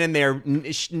 Madeline's standing there,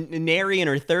 nary in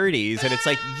her 30s, and it's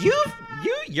like,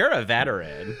 you're a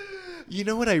veteran. You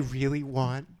know what I really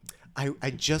want?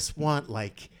 I just want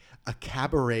like a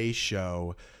cabaret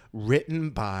show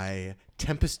written by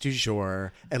Tempest du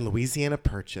Jour and Louisiana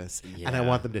Purchase, and I Yeah.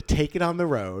 want them to take it on the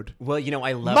road. Well,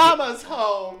 I love Mama's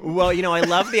home. Well, I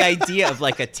love the idea of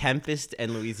like a Tempest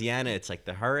in Louisiana. It's like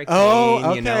the hurricane.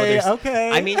 Oh, okay, there's,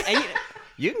 okay. I mean, and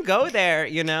you can go there.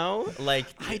 Like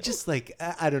I just like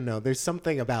I don't know. There's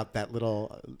something about that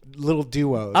little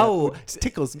duo. Oh, that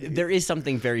tickles me. there is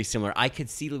something very similar. I could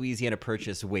see Louisiana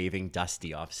Purchase waving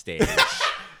Dusty off stage.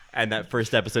 And that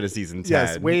first episode of season 10.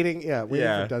 Yes, waiting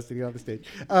for Dusty to get on the stage.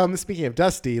 Speaking of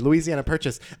Dusty, Louisiana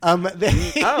Purchase.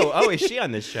 Is she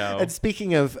on this show? And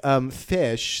speaking of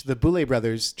fish, the Boulay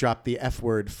brothers dropped the F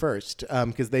word first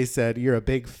because they said, you're a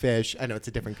big fish. I know it's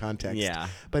a different context. Yeah.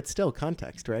 But still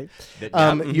context, right?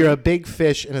 Yeah. You're a big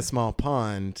fish in a small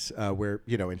pond where,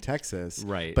 in Texas.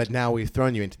 Right. But now we've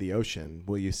thrown you into the ocean.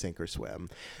 Will you sink or swim?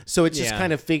 So it's just Yeah.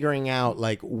 kind of figuring out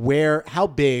like how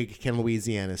big can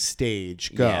Louisiana's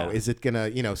stage go? Yeah. Is it going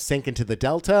to, sink into the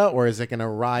Delta or is it going to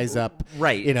rise up,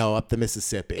 Right. up the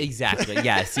Mississippi? Exactly.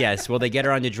 Yes. Will they get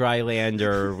her onto dry land,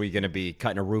 or are we going to be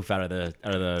cutting a roof out of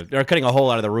the or cutting a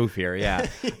hole out of the roof here? Yeah.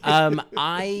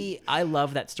 I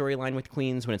love that storyline with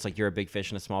Queens when it's like you're a big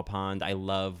fish in a small pond. I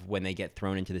love when they get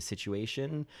thrown into the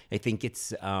situation. I think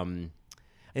it's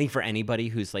I think for anybody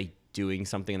who's like doing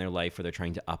something in their life where they're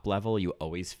trying to up level, you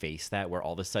always face that where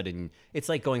all of a sudden it's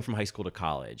like going from high school to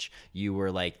college. You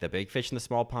were like the big fish in the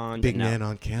small pond. Big and now, man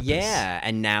on campus. Yeah.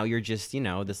 And now you're just,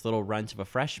 this little runt of a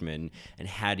freshman. And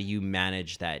how do you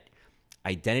manage that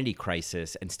identity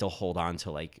crisis and still hold on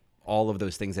to like all of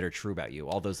those things that are true about you,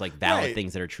 all those like valid Right.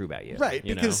 things that are true about you. Right,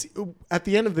 because at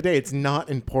the end of the day, it's not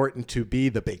important to be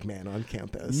the big man on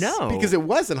campus. No. Because it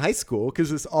was in high school,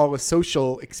 because it's all a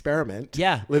social experiment.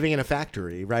 Yeah. Living in a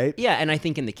factory, right? Yeah, and I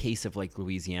think in the case of like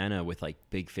Louisiana with like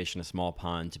big fish in a small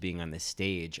pond to being on this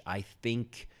stage, I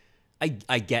think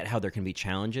I get how there can be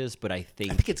challenges, but I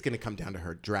think it's going to come down to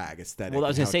her drag aesthetic. well, I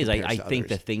was and going to how say it is I compares to think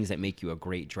the others. things that make you a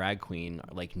great drag queen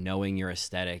are like knowing your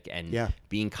aesthetic and Yeah.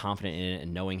 being confident in it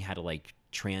and knowing how to like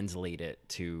translate it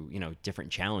to, different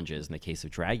challenges in the case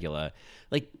of Dragula.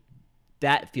 Like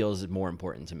that feels more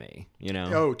important to me,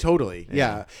 Oh, totally.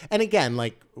 Yeah. And again,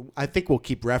 like, I think we'll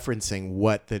keep referencing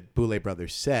what the Boulay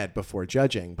brothers said before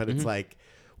judging, but it's like,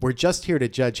 we're just here to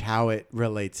judge how it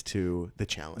relates to the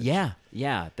challenge. Yeah.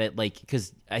 That like,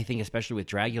 because I think especially with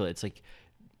Dragula, it's like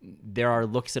there are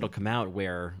looks that'll come out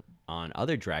where on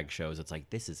other drag shows, it's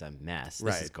like, this is a mess.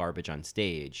 This is Right. garbage on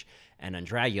stage. And on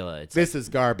Dragula, it's This is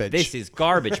garbage. this is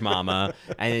garbage, mama.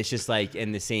 And it's just like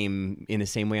in the same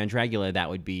way on Dragula, that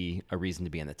would be a reason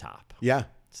to be in the top. Yeah.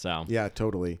 So Yeah,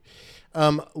 totally.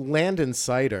 Landon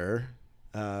Sider,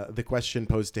 the question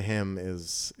posed to him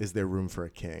is there room for a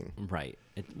king? right.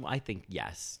 I think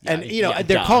yes. And, Yeah,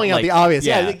 they're duh. calling out Like, the obvious.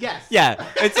 Yeah. Like, yes. Yeah.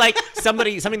 It's like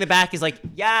somebody in the back is like,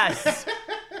 yes.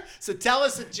 So tell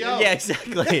us a joke. Yeah,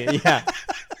 exactly. Yeah.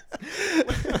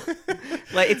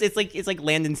 Like it's like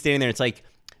Landon standing there. It's like,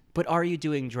 but are you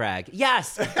doing drag?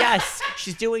 Yes.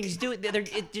 She's doing.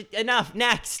 Enough.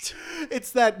 Next.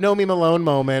 It's that Nomi Malone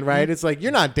moment, right? It's like,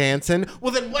 you're not dancing.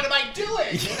 Well, then what am I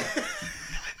doing?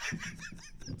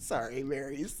 Sorry,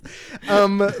 Marys.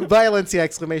 Violence,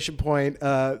 exclamation point.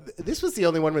 This was the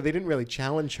only one where they didn't really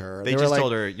challenge her. They were just like,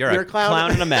 told her, you're a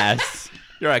clown in a mess.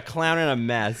 You're a clown in a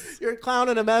mess. You're a clown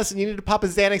in a mess, and you need to pop a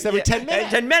Xanax every 10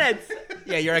 minutes. 10 minutes.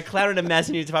 Yeah, you're a clown in a mess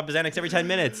and you need to pop a Xanax every 10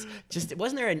 minutes. Just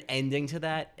wasn't there an ending to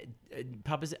that?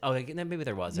 Maybe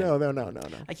there wasn't. No.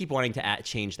 I keep wanting to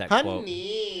change that quote.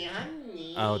 Honey.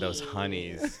 Oh, those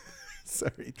honeys.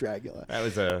 Sorry, Dragula. That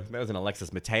was an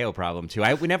Alexis Mateo problem too.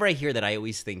 Whenever I hear that, I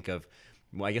always think of,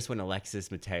 well, I guess when Alexis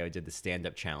Mateo did the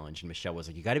stand-up challenge, and Michelle was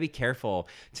like, "You got to be careful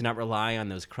to not rely on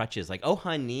those crutches." Like, "Oh,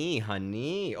 honey,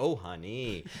 oh,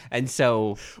 honey," and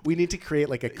so We need to create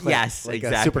like a clip. yes, like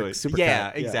exactly, A super yeah,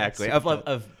 cut. exactly. super cut.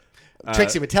 Of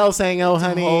Trixie Mattel saying, "Oh,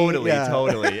 honey."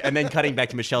 totally, and then cutting back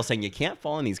to Michelle saying, "You can't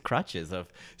fall in these crutches of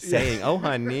saying, oh,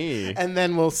 honey." And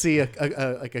then we'll see a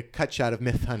cut shot of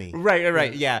Myth Honey.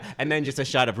 Right, yeah, and then just a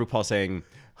shot of RuPaul saying,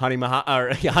 honey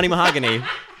mahogany."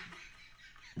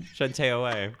 Shantae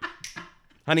away.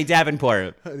 Honey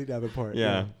Davenport. Honey Davenport.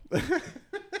 Yeah.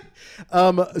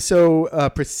 So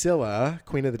Priscilla,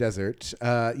 Queen of the Desert,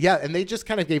 and they just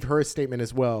kind of gave her a statement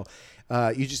as well.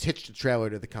 you just hitched a trailer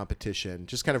to the competition,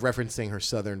 just kind of referencing her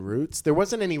Southern roots. There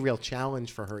wasn't any real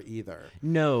challenge for her either.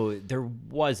 No, there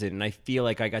wasn't. And I feel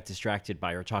like I got distracted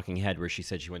by her talking head where she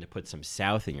said she wanted to put some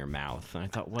South in your mouth. And I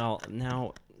thought, well,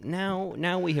 now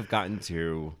we have gotten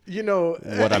to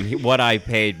what I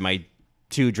paid my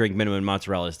 2-drink minimum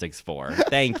mozzarella sticks for.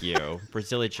 Thank you,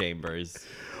 Priscilla Chambers.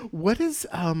 What is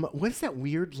that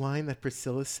weird line that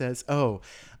Priscilla says?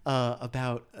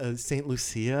 About Saint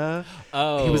Lucia.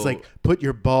 Oh, he was like, "Put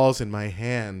your balls in my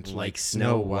hand, like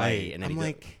Snow White." And I'm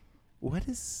like, what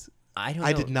is? I don't know.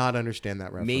 I did not understand that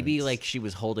reference. Maybe like she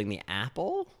was holding the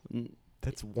apple.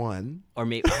 That's one. Or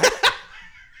maybe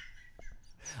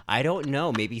I don't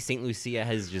know. Maybe Saint Lucia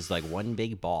has just like one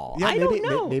big ball. Yeah, I don't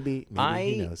know. Maybe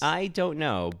he knows. I don't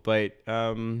know, but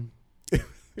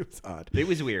It was odd. it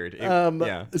was weird.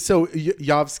 Yeah. So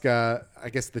Yovska, I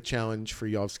guess the challenge for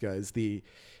Yovska is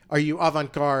are you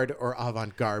avant-garde or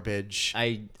avant-garbage?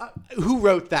 Who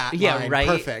wrote that line? Right.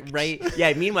 Perfect. Right.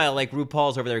 Yeah. Meanwhile, like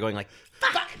RuPaul's over there going like,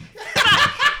 fuck.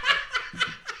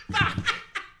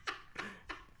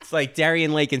 It's like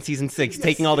Darian Lake in season 6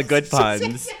 taking all the good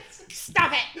puns.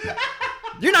 Stop it!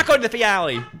 You're not going to the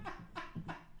finale.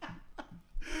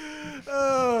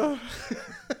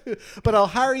 But I'll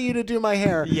hire you to do my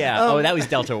hair. Yeah. That was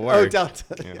Delta work. Oh, Delta.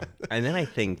 Yeah. And then I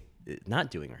think not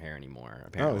doing her hair anymore.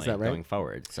 Apparently, is that right? Going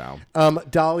forward, so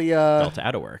Dahlia. Delta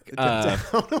out of work.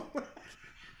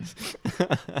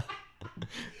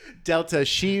 Delta,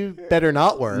 she better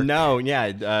not work. No,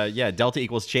 yeah. Delta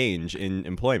equals change in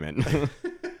employment.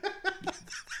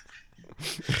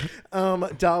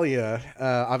 Dahlia,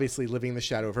 obviously living in the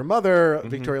shadow of her mother.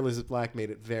 Victoria Elizabeth Black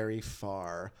made it very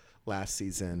far last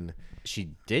season.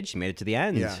 She did. She made it to the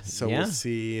end. Yeah, so we'll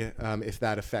see if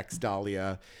that affects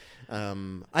Dahlia.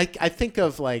 I think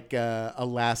of like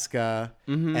Alaska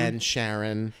and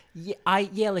Sharon. Yeah,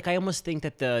 I almost think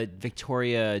that the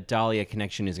Victoria Dahlia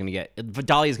connection is going to get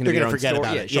Dahlia's going to be her own forget story.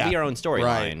 about Yeah, it. she'll Yeah. be her own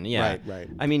storyline. Right, Yeah, right.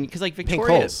 I mean, because like Victoria,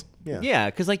 Pink Holes. Yeah.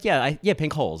 because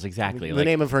Pink Holes, exactly. The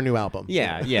name of her new album.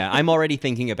 Yeah. I'm already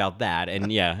thinking about that,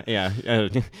 and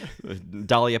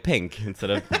Dahlia Pink instead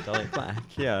of Dahlia Black.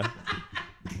 Yeah.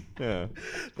 Yeah.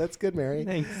 That's good, Mary.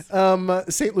 Thanks.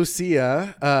 St.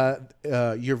 Lucia,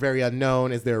 you're very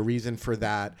unknown. Is there a reason for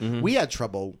that? We had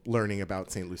trouble learning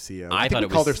about St. Lucia. I think we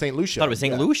called her St. Lucia. I thought it was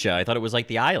St. Lucia. I thought it was like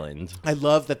the island. I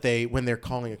love that when they're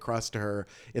calling across to her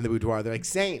in the boudoir, they're like,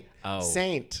 Saint,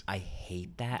 Saint. I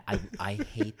hate that. I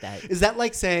hate that. Is that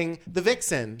like saying the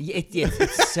vixen?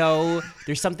 It's so,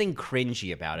 there's something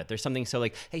cringy about it. There's something so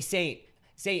like, hey, Saint,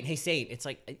 hey, Saint. It's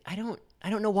like, I don't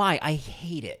know why. I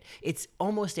hate it. It's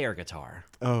almost air guitar.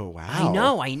 Oh, wow. I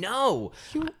know.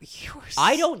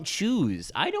 I don't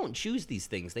choose these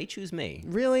things. They choose me.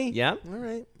 Really? Yeah. All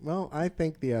right. Well, I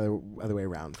think the other way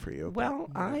around for you.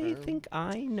 Well, I think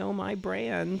I know my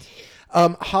brand.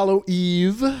 Hollow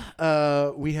Eve.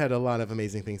 We had a lot of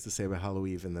amazing things to say about Hollow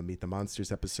Eve in the Meet the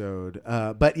Monsters episode.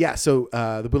 But yeah, so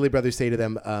the Willie brothers say to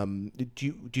them,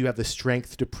 do you have the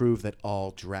strength to prove that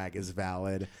all drag is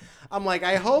valid? I'm like,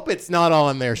 I hope it's not all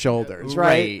on their shoulders,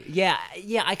 right? Yeah.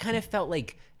 I kind of felt like,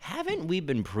 haven't we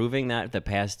been proving that the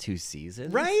past 2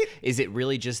 seasons? Right? Is it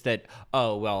really just that,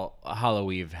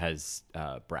 Hollow Eve has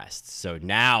breasts, so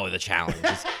now the challenge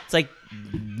is... It's like,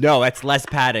 no, that's less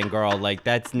padding, girl. Like,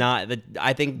 that's not...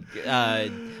 I think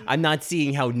I'm not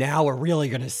seeing how now we're really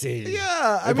going to see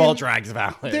if all drag's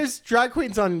valid. There's drag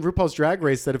queens on RuPaul's Drag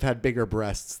Race that have had bigger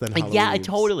breasts than Hollow Eve's.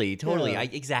 Totally. Yeah.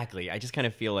 Exactly. I just kind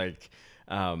of feel like...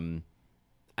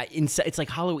 it's like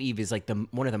Hollow Eve is like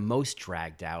one of the most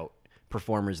dragged out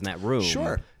performers in that room.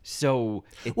 Sure. So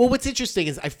what's interesting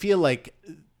is I feel like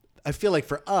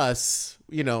for us,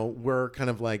 we're kind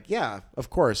of like, yeah, of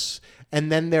course.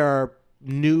 And then there are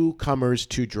newcomers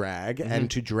to drag and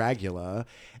to Dragula,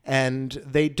 and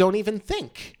they don't even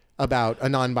think about a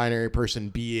non-binary person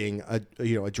being a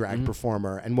drag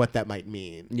performer and what that might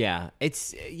mean.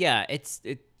 It's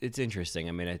interesting.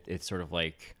 I mean, it's sort of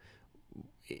like,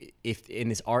 if in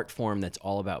this art form that's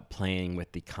all about playing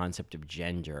with the concept of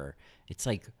gender, it's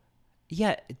like,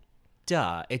 yeah,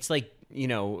 duh. It's like,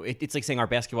 it's like saying our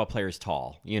basketball player is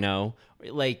tall,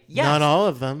 like, yes, Not all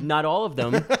of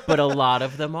them, but a lot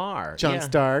of them are. Jon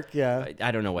Stark. Yeah.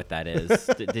 I don't know what that is.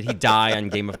 Did he die on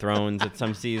Game of Thrones at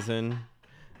some season?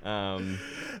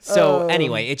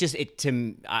 Anyway,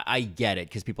 I get it,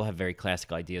 because people have very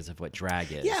classic ideas of what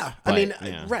drag is. Yeah,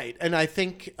 but, right. And I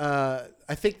think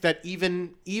that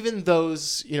even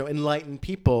those enlightened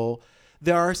people,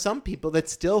 there are some people that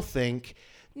still think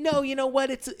no, you know what?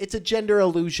 It's a gender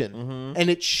illusion, Mm-hmm. and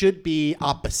it should be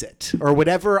opposite or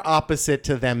whatever opposite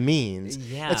to them means.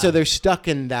 Yeah. And so they're stuck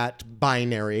in that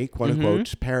binary, quote Mm-hmm.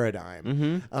 unquote,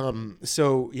 paradigm.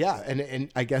 So yeah, and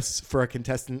I guess for a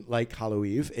contestant like Hollow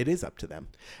Eve, it is up to them.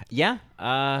 Yeah.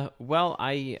 Well,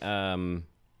 I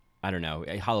don't know.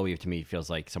 Hollow Eve to me feels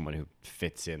like someone who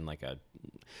fits in like a,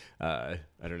 I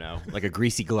don't know, like a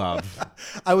greasy glove,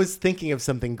 I was thinking of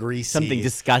something greasy, something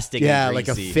disgusting. Yeah, and like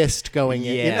a greasy. fist going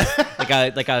in. Yeah, like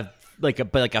a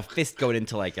fist going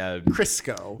into like a.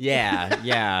 Crisco.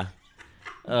 Yeah.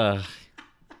 Ugh.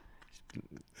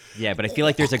 Yeah, but I feel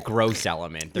like there's a gross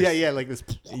element. Yeah, like this.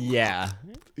 Yeah.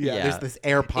 There's this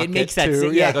air pocket. It makes that.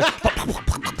 too. Yeah. It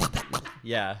goes,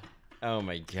 yeah. Oh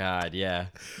my God. Yeah.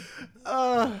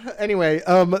 Anyway,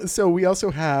 so we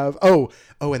also have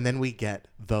and then we get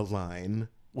the line,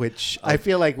 which I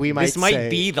feel like we might This might say-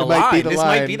 be the it might line. This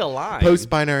might be the line.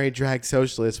 Post-binary drag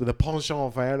socialist with a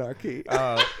penchant for anarchy.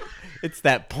 It's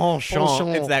that penchant.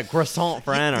 Penchant. It's that croissant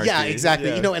for anarchy. Yeah, exactly.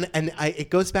 Yeah. You know, it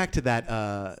goes back to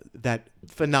that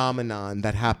phenomenon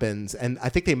that happens, and I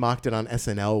think they mocked it on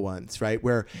SNL once, right?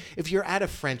 Where if you're at a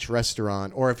French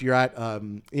restaurant or if you're at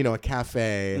a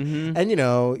cafe, Mm-hmm. and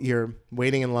you're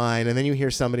waiting in line, and then you hear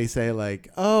somebody say like,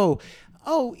 oh,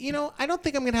 I don't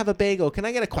think I'm gonna have a bagel. Can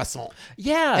I get a croissant?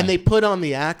 Yeah. And they put on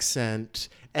the accent,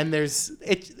 and it's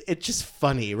just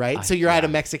funny, right? So you're at a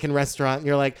Mexican restaurant, and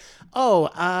you're like,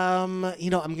 I'm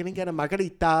gonna get a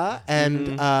margarita and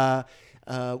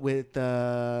with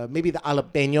maybe the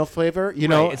jalapeno flavor,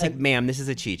 Right. It's like, ma'am, this is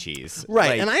a Chi-Chi's.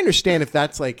 Right, Like, and I understand if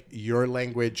that's like your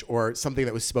language or something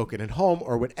that was spoken at home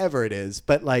or whatever it is,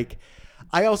 but like,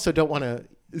 I also don't want to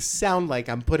sound like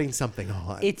I'm putting something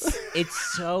on. It's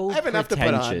so I have enough to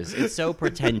put on. pretentious. It's so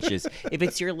pretentious. If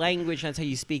it's your language, that's how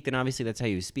you speak, then obviously that's how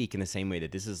you speak in the same way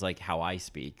that this is like how I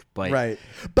speak. But Right,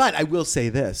 but I will say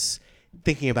this.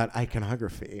 Thinking about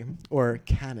iconography or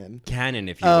canon. canon,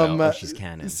 if you will. Oh, she's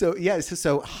canon.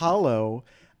 So Hollow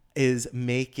is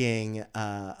making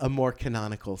a more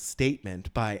canonical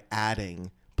statement by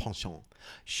adding penchant.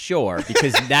 Sure,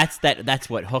 because that's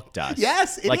what hooked us.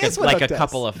 Yes, it like is a, what like hooked a us.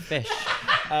 couple of fish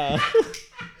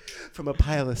From a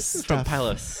pile of from a stuff. pile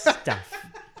of stuff.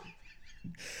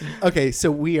 Okay,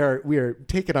 so we are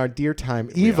taking our dear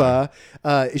time. Eva,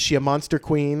 is she a monster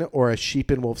queen or a sheep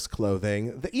in wolf's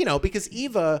clothing? Because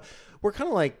Eva, we're kind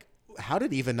of like, how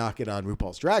did Eva not get on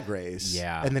RuPaul's Drag Race?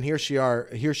 Yeah. And then here she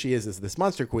is as this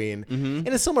monster queen. Mm-hmm.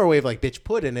 In a similar way of like Bitch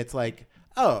Puddin', it's like,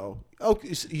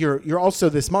 okay, so you're also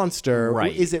this monster.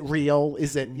 Right. Is it real?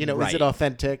 Is it, is Right. it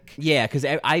authentic? Yeah, because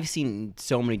I've seen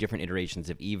so many different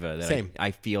iterations of Eva that Same. I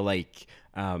feel like.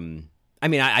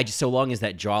 I just so long as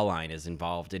that jawline is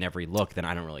involved in every look, then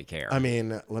I don't really care. I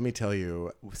mean, let me tell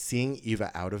you, seeing Eva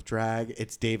out of drag,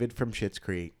 it's David from Schitt's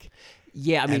Creek.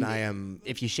 yeah, I mean, and I am-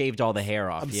 if you shaved all the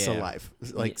hair off,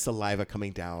 Saliva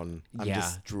coming down. I'm yeah,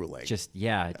 just drooling. just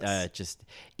Eva,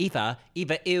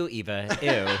 ew, Eva.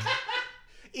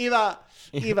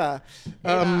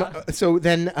 So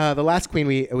then the last queen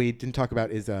we didn't talk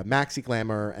about is Maxi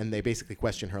Glamour, and they basically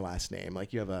question her last name.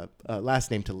 Like, you have a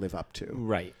last name to live up to.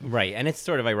 right, and it's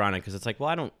sort of ironic because it's like,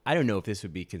 well, I don't know if this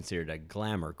would be considered a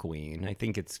glamour queen. I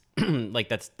think it's like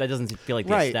that doesn't feel like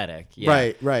the Right. aesthetic.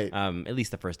 Yeah. Right. At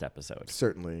least the first episode.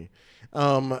 Certainly.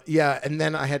 And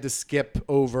then I had to skip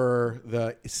over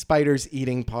the spiders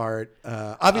eating part.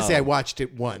 Obviously, I watched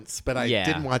it once, but I Yeah.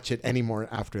 didn't watch it anymore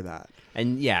after that.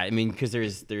 And yeah, I mean, because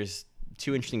there's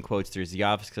two interesting quotes. There's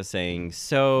Yovska saying,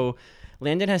 so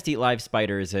Landon has to eat live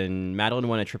spiders and Madeline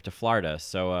won a trip to Florida,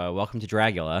 so welcome to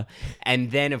Dragula. And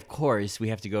then, of course, we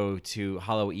have to go to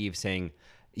Hollow Eve saying,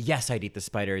 yes, I'd eat the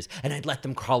spiders and I'd let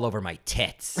them crawl over my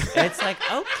tits. And it's like,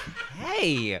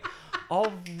 okay.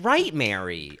 All right,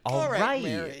 Mary. All right.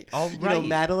 Mary. All right.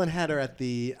 Madeline Hatter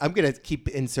I'm going to keep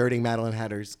inserting Madeline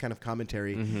Hatter's kind of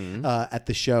commentary at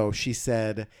the show. She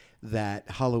said that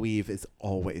Hollow Eve is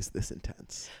always this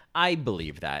intense. I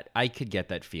believe that. I could get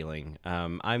that feeling.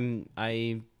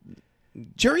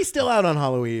 Jury's still out on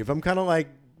Hollow Eve. I'm kind of like,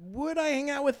 would I hang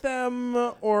out with them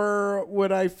or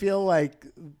would I feel like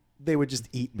they would just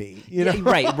eat me? Yeah,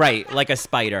 right. Like a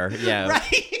spider. Yeah.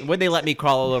 Right. Would they let me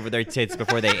crawl all over their tits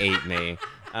before they ate me?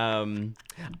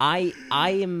 I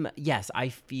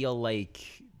feel like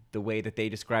the way that they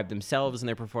describe themselves and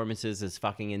their performances is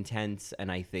fucking intense,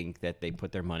 and I think that they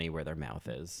put their money where their mouth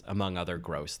is, among other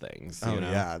gross things. Oh, you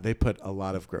know? yeah. They put a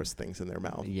lot of gross things in their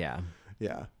mouth. Yeah.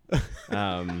 Yeah.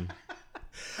 Um,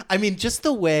 I mean, just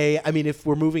the way, if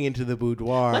we're moving into the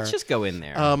boudoir. let's just go in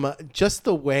there. Just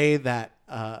the way that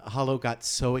Hollow got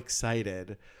so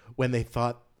excited when they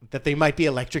thought that they might be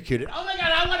electrocuted. Oh my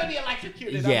God, I want to be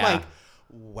electrocuted. Yeah. I'm like,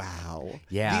 wow.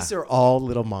 Yeah. These are all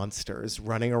little monsters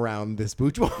running around this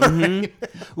boudoir.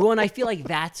 Well, and I feel like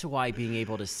that's why being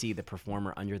able to see the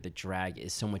performer under the drag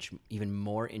is so much even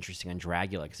more interesting on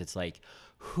Dragula, because it's like,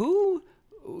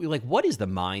 what is the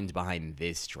mind behind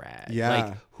this drag? Yeah.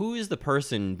 Like, who is the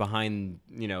person behind,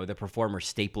 the performer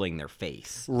stapling their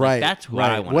face? Right. Like, that's what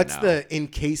I want to know. What's the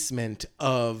encasement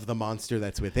of the monster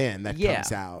that's within that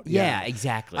comes out? Yeah,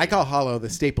 exactly. I call Hollow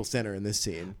the staple center in this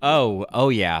scene. Oh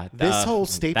yeah. This whole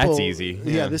staple. That's easy.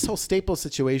 Yeah, this whole staple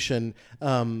situation.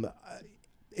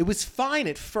 It was fine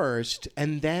at first,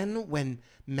 and then when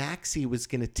Maxie was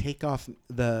going to take off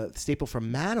the staple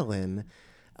from Madeline,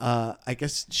 I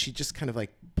guess she just kind of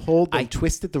like pulled and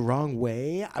twisted the wrong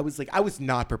way. I was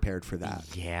not prepared for that.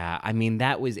 Yeah, I mean,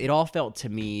 it all felt to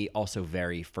me also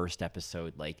very first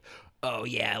episode, like, oh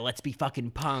yeah, let's be fucking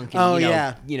punk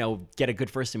and get a good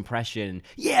first impression.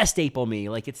 Yeah, staple me.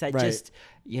 Like, it's that just,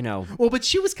 Well, but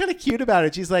she was kind of cute about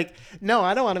it. She's like, no,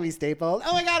 I don't want to be stapled.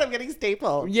 Oh my God, I'm getting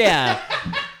stapled. Yeah.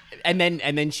 and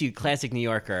then she, classic New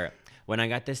Yorker, when I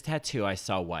got this tattoo, I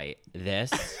saw white.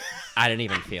 This, I didn't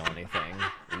even feel anything.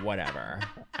 Whatever.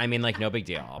 I mean, like, no big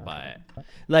deal, but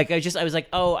like, I was like,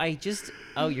 oh,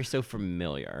 you're so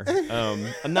familiar.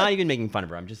 I'm not even making fun of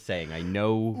her. I'm just saying I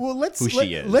know who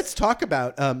she is. Let's talk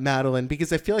about Madeline,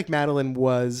 because I feel like Madeline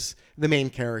was the main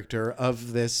character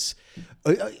of this,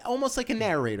 almost like a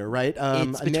narrator, right?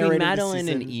 It's between Madeline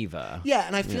and Eva. Yeah,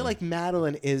 and I feel like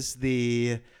Madeline is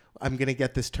I'm going to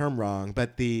get this term wrong,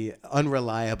 but the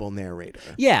unreliable narrator.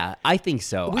 Yeah, I think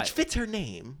so. Which fits her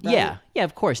name. Right? Yeah,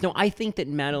 of course. No, I think that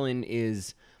Madeline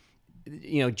is,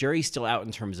 jury's still out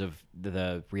in terms of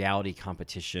the reality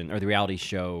competition or the reality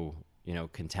show,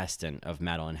 contestant of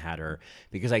Madeline Hatter,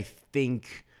 because I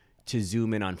think to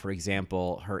zoom in on, for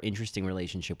example, her interesting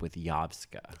relationship with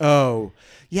Yovska. Oh,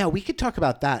 yeah, we could talk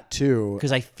about that too.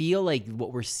 Because I feel like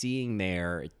what we're seeing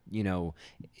there,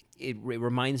 it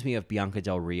reminds me of Bianca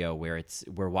Del Rio, where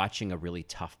we're watching a really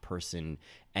tough person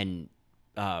and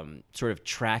sort of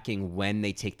tracking when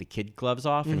they take the kid gloves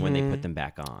off and when they put them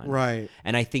back on. Right.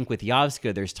 And I think with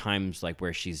Yovska, there's times like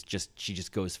where she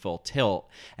just goes full tilt,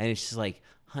 and it's just like,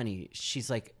 honey, she's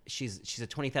a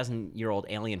 20,000-year-old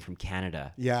alien from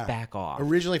Canada. Yeah. Back off.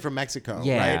 Originally from Mexico.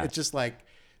 Yeah. Right. It's just like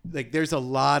there's a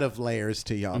lot of layers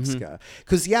to Yovska.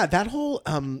 Because that whole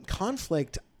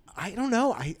conflict, I don't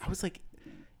know. I was like,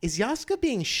 is Yovska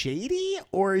being shady,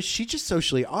 or is she just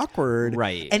socially awkward?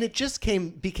 Right. And it just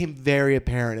became very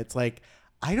apparent. It's like,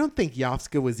 I don't think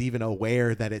Yovska was even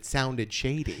aware that it sounded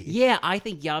shady. Yeah, I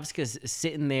think Yovska's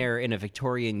sitting there in a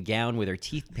Victorian gown with her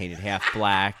teeth painted half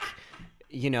black,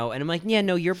 and I'm like, yeah,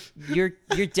 no, you're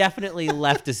definitely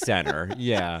left of center.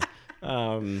 Yeah.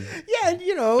 Yeah,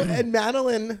 and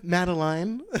Madeline, out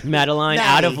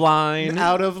of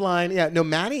line. Yeah, no,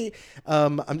 Maddie.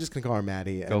 I'm just gonna call her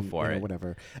Maddie. Go for it.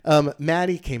 Whatever.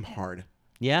 Maddie came hard.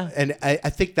 Yeah, and I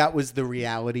think that was the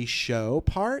reality show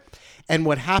part. And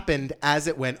what happened as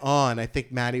it went on, I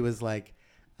think Maddie was like,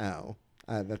 "Oh,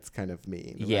 that's kind of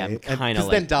mean." Yeah, right? kind of.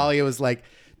 Because then Dahlia was like.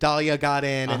 Dahlia got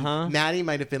in, and Uh-huh. Maddie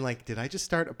might have been like, "Did I just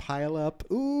start a pile up?"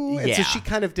 Ooh, and Yeah. so she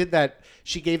kind of did that.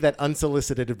 She gave that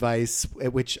unsolicited advice,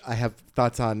 which I have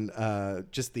thoughts on.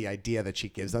 Just the idea that she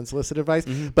gives unsolicited advice,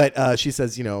 but she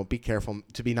says, be careful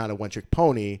to be not a one-trick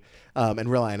pony and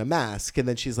rely on a mask. And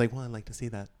then she's like, "Well, I'd like to see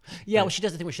that." Yeah, well, she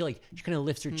does the thing where she kind of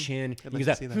lifts her chin. I'd like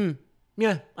to see that.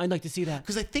 Yeah, I'd like to see that.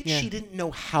 Because I think she didn't know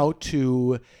how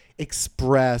to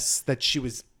express that she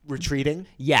was retreating.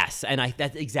 Yes, and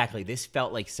that's exactly. This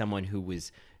felt like someone who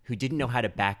didn't know how to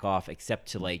back off, except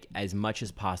to like as much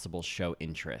as possible show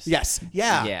interest. Yes.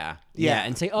 Yeah. Yeah,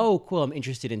 and say, "Oh, cool, I'm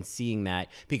interested in seeing that,"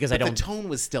 because but the tone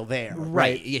was still there.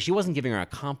 Right. Yeah, she wasn't giving her a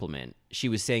compliment. She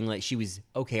was saying like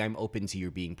okay, I'm open to your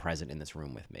being present in this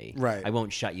room with me. Right. I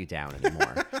won't shut you down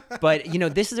anymore. But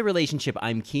this is a relationship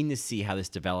I'm keen to see how this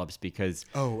develops because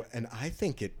and I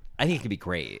think it could be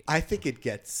great. I think it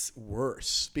gets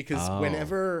worse because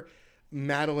whenever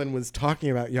Madeline was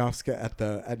talking about Yovska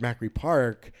at Macri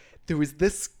Park, there was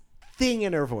this thing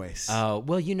in her voice. Oh,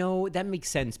 well, that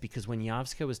makes sense because when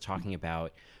Yovska was talking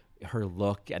about her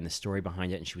look and the story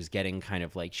behind it, and she was getting kind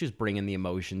of like, she was bringing the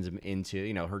emotions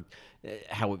into, her,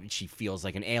 how she feels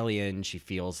like an alien. She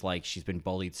feels like she's been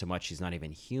bullied so much she's not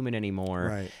even human anymore.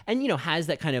 Right. And, has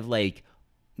that kind of like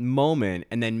moment.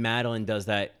 And then Madeline does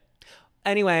that.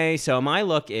 Anyway, so my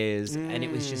look is, and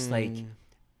it was just like,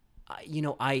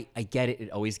 I get it.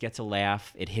 It always gets a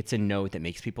laugh. It hits a note that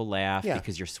makes people laugh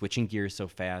because you're switching gears so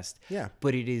fast. Yeah.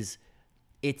 But it's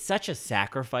such a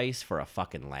sacrifice for a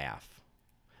fucking laugh.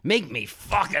 Make me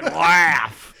fucking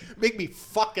laugh. Make me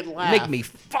fucking laugh. Make me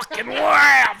fucking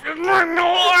laugh. Make me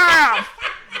laugh.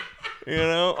 You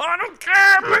know, I don't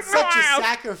care. Make me Such a laugh.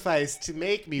 sacrifice to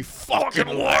make me fucking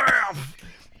laugh.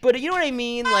 But you know what I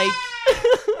mean? Like,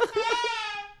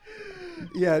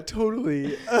 Yeah,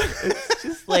 totally. it's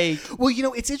just like, Well, you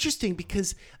know, it's interesting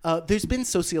because there's been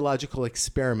sociological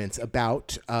experiments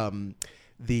about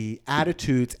the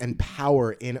attitudes and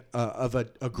power of a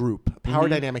group, power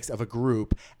dynamics of a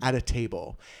group at a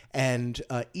table. And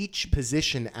each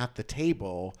position at the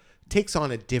table takes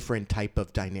on a different type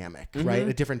of dynamic, right?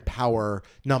 A different power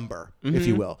number, if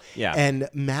you will. Yeah. And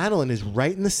Madeline is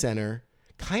right in the center,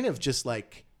 kind of just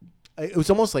like, it was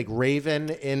almost like Raven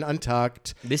in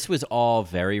Untucked. this was all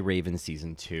very Raven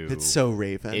season 2. It's so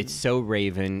Raven. It's so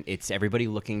Raven. It's everybody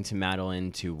looking to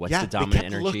Madeline to what's Yeah, the they dominant kept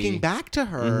energy. looking back to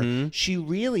her. She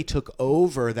really took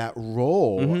over that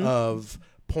role of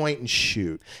point and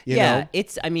shoot. You know?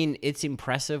 it's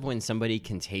impressive when somebody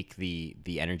can take the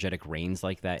energetic reins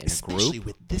like that in Especially a group.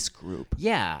 with this group.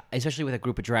 Yeah, especially with a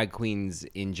group of drag queens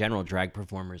in general, drag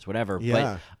performers, whatever. Yeah.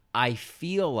 But I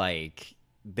feel like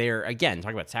they're, again,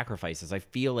 talking about sacrifices, I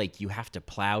feel like you have to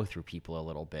plow through people a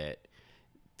little bit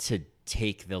to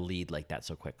take the lead like that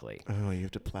so quickly. Oh, you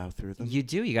have to plow through them. You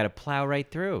do. You got to plow right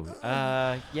through.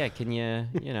 Yeah, can you,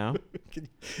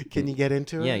 Can you get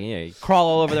into it? yeah, crawl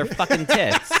all over their fucking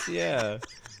tits. Yeah.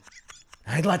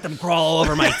 I'd let them crawl all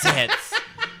over my tits.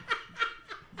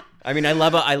 I mean, I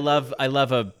love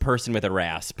a person with a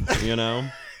rasp, you know?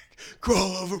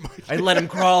 Crawl over my. I let him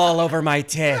crawl all over my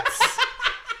tits.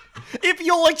 If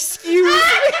you'll excuse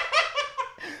me,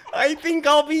 I think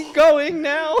I'll be going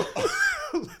now.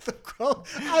 Let them crawl.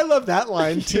 I love that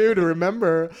line too to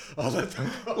remember. Oh, let them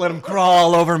crawl. Let him crawl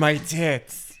all over my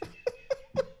tits.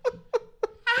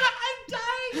 I'm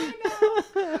dying right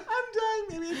now. I'm dying.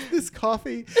 Maybe it's this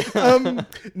coffee.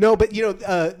 No, but you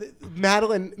know,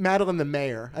 Madeline the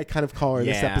Mayor. I kind of call her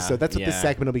this Yeah, episode. That's what this yeah.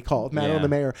 segment will be called. Madeline Yeah. the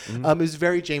Mayor. It was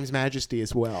very James Majesty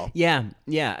as well. Yeah,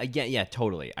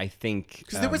 totally. I think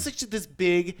Because there was such this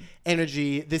big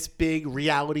energy, this big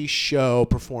reality show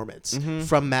performance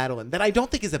from Madeline that I don't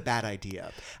think is a bad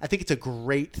idea. I think it's a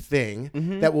great thing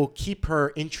that will keep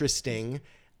her interesting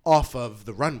off of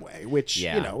the runway, which,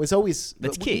 Yeah. you know, is always...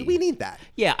 That's key. We need that.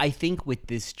 Yeah, I think with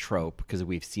this trope, because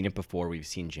we've seen it before, we've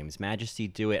seen James Majesty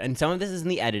do it, and some of this is in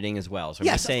the editing as well. So I'm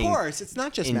Yes, just saying, of course. It's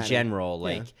not just in Madeline. general,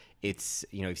 Yeah. like it's,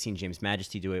 you know, we've seen James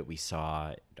Majesty do it. We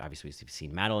saw, obviously, we've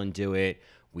seen Madeline do it.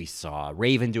 We saw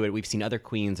Raven do it. We've seen other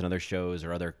queens in other shows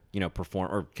or other, you know, perform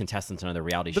or contestants in other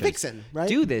reality shows. The Vixen, right?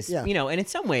 Do this, Yeah. you know, and in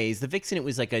some ways, the Vixen, it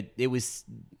was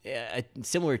a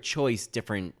similar choice,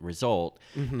 different result.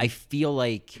 I feel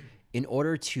like in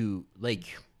order to, like,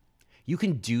 you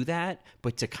can do that,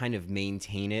 but to kind of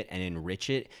maintain it and enrich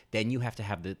it, then you have to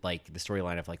have the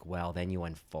storyline of like, well, then you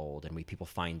unfold and people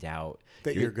find out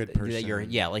That you're a good person. That you're,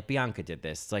 yeah, like Bianca did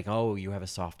this. It's like, oh, you have a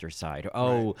softer side. Or,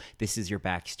 oh, this is your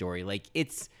backstory. Like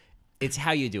it's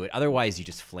how you do it. Otherwise, you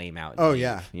just flame out. And Oh, leave,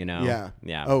 yeah. you know.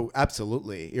 Yeah. Oh,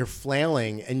 absolutely. You're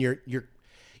flailing and you're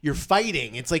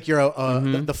fighting. It's like you're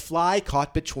the fly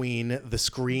caught between the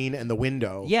screen and the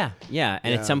window. Yeah. And Yeah.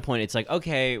 at some point, it's like,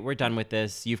 okay, we're done with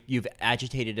this. You've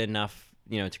agitated enough,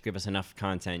 you know, to give us enough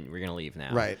content. We're gonna leave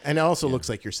now. Right. And it also looks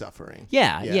like you're suffering.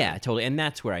 Yeah, totally. And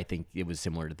that's where I think it was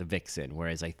similar to the Vixen.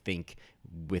 Whereas I think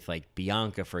with like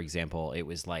Bianca, for example, it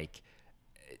was like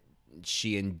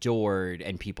she endured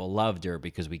and people loved her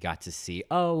because we got to see,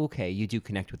 oh, okay, you do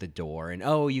connect with the door, and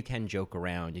oh, you can joke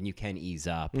around and you can ease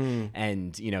up,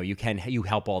 and you know, you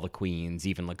help all the queens,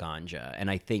 even Laganja. And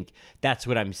I think that's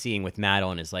what I'm seeing with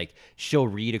Madeline is like she'll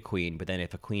read a queen, but then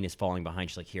if a queen is falling behind,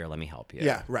 she's like, here, let me help you.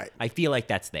 Yeah, right. I feel like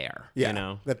that's there. Yeah. You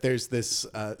know? That there's this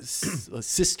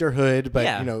sisterhood, but,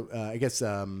 Yeah. you know, I guess,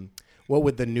 what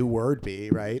would the new word be,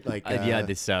 right? Like, Yeah,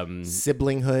 this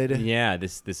siblinghood. Yeah,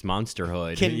 this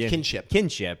monsterhood.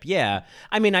 Kinship. Yeah.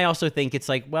 I mean, I also think it's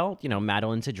like, well, you know,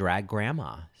 Madeline's a drag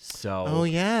grandma. So Oh,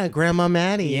 yeah. Grandma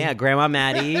Maddie. yeah, Grandma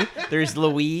Maddie. There's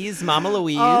Louise, Mama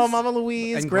Louise. Oh, Mama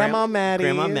Louise, And Grandma Maddie.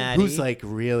 Grandma Maddie. Who's like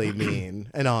really mean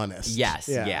and honest. Yes,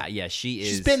 yeah, she is.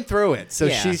 She's been through it, so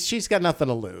Yeah. she's got nothing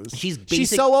to lose. She's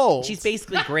so old. She's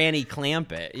basically Granny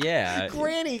Clampett. Yeah.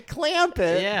 Granny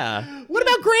Clampett. Yeah. What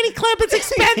about Granny Clampett's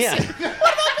expensive? Yeah.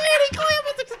 What about Granny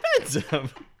Clampett's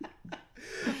expensive?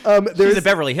 She's There's a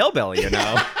Beverly Hillbilly, you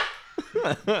know.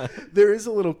 There is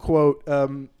a little quote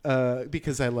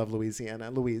because I love Louisiana.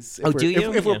 Louise. If do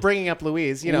you? If we're Yeah. bringing up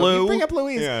Louise, you know, Lou? you bring up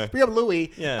Louise. Yeah. Bring up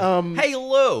Louie. Yeah. Hey,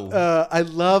 Lou. I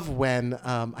love when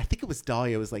I think it was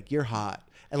Dahlia was like, "You're hot,"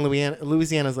 and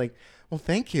Louisiana's like, "Well,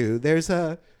 thank you. There's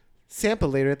a sample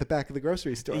later at the back of the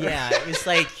grocery store." Yeah, it's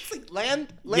like It's like landing.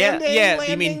 yeah. You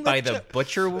landing mean by the chip.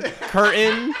 butcher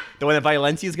curtain? The one that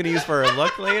Valencia's going to use for her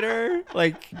look later.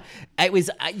 Like, it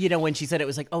was, when she said it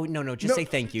was like, oh, no, just say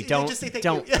thank you. Don't, just say thank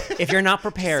don't, you. if you're not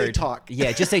prepared. Just say talk.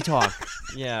 Yeah, just say talk.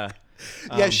 Yeah.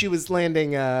 Yeah, she was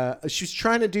landing. She was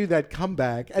trying to do that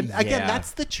comeback, and again, Yeah.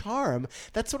 that's the charm.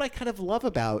 That's what I kind of love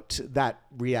about that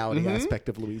reality aspect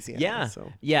of Louisiana. Yeah,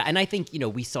 So. yeah, and I think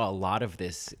we saw a lot of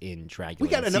this in Dragula. We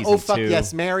got in an season oh fuck 2.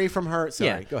 yes, Mary from her.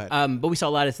 Sorry, go ahead. But we saw a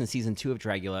lot of this in season 2 of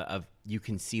Dragula. Of you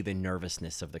can see the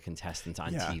nervousness of the contestants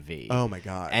on TV. Oh my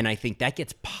god. And I think that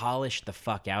gets polished the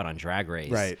fuck out on Drag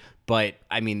Race. Right. But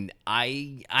I mean,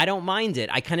 I don't mind it.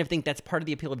 I kind of think that's part of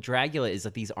the appeal of Dragula is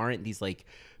that these aren't these like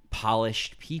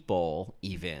polished people.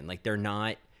 Even like they're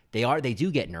not. They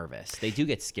do get nervous. They do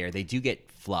get scared. They do get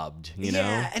flubbed. You know.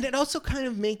 Yeah, and it also kind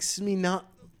of makes me not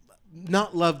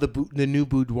love the new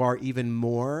boudoir even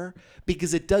more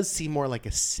because it does seem more like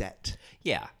a set.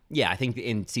 Yeah. I think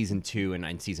in season 2 and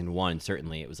in season 1,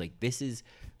 certainly it was like this is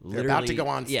literally about to go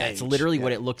on Yeah, it's stage. literally Yeah.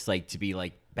 what it looks like to be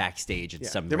like backstage at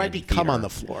some. There might be random cum theater. on the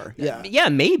floor. Yeah, Yeah,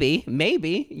 maybe.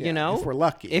 You know, if we're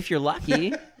lucky. If you're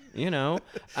lucky,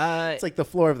 it's like the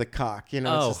floor of the cock. It's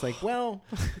just like, well,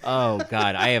 Oh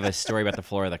God, I have a story about the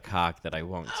floor of the cock that I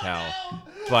won't tell.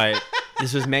 But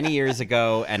this was many years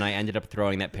ago, and I ended up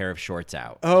throwing that pair of shorts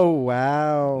out. oh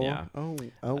wow. Yeah.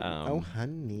 Oh,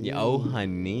 honey. Yeah, oh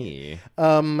honey.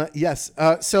 Yes.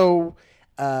 Okay.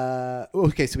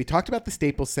 So we talked about the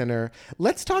Staples Center.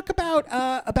 Let's talk about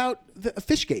the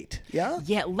Fishgate. Yeah.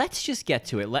 Yeah, let's just get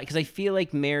to it because I feel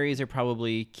like Marys are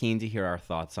probably keen to hear our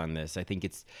thoughts on this. I think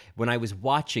it's when I was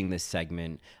watching this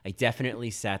segment, I definitely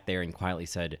sat there and quietly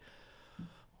said,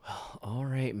 well, all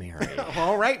right, Mary.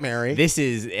 All right, Mary. This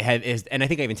is, and I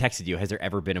think I even texted you, has there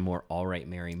ever been a more all right,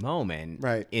 Mary moment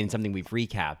in something we've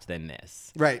recapped than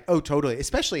this? Right. Oh, totally.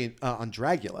 Especially on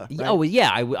Dragula. Right? Oh,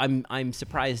 yeah. I'm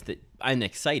surprised that I'm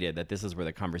excited that this is where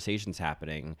the conversation's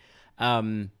happening.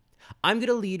 I'm going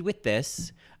to lead with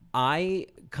this. I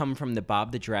come from the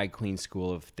Bob the Drag Queen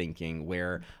school of thinking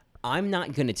where I'm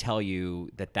not going to tell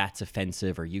you that that's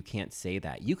offensive or you can't say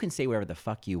that. You can say whatever the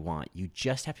fuck you want. You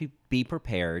just have to be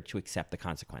prepared to accept the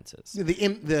consequences.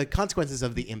 The consequences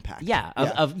of the impact. Yeah.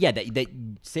 That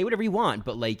say whatever you want,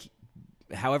 but like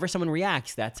however someone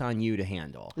reacts, that's on you to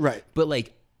handle. Right. But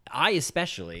like I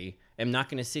especially am not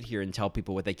going to sit here and tell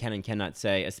people what they can and cannot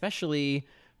say, especially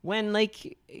when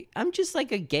like I'm just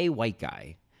like a gay white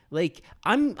guy. Like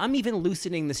I'm even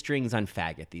loosening the strings on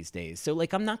faggot these days. So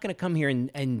like I'm not gonna come here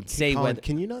and say Colin, what.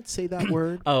 can you not say that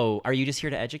word? Oh, are you just here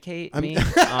to educate me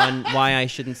on why I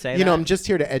shouldn't say that? I'm just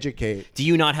here to educate. Do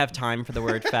you not have time for the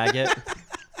word faggot?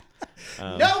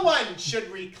 No one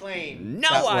should reclaim. No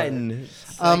that one.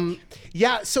 word.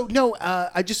 Yeah. So no.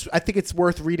 I think it's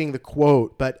worth reading the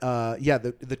quote. But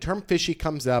the term fishy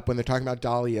comes up when they're talking about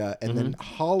Dahlia, and then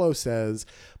Hollow says,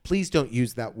 "Please don't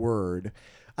use that word.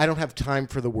 I don't have time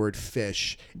for the word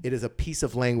fish. It is a piece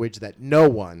of language that no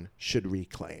one should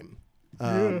reclaim."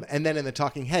 And then in the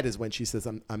talking head is when she says,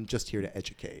 I'm just here to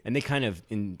educate. And they kind of,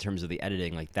 in terms of the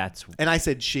editing, like that's. And I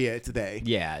said she, it's they.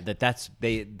 Yeah, that's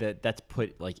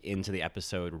put like into the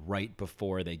episode right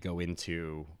before they go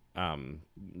into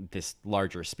this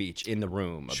larger speech in the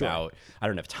room about I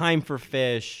don't have time for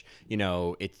fish.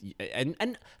 It's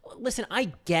and listen,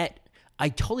 I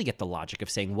totally get the logic of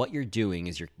saying what you're doing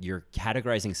is you're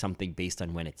categorizing something based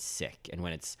on when it's sick and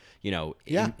when it's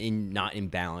in not in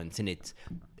balance, and it's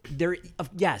there.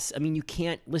 Yes, I mean you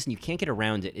can't get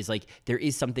around it. Is like there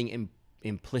is something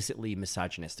implicitly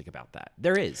misogynistic about that.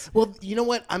 There is. Well, you know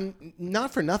what? I'm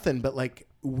not for nothing, but like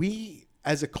we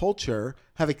as a culture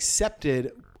have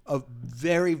accepted a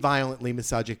very violently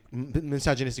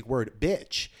misogynistic word,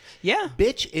 bitch. Yeah,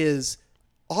 bitch is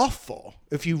awful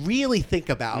if you really think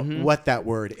about what that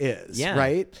word is,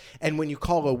 right? And when you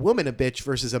call a woman a bitch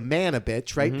versus a man a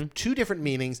bitch, right? Two different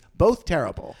meanings, both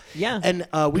terrible. Yeah. And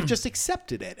we've just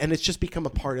accepted it, and it's just become a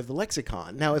part of the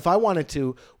lexicon. Now, if I wanted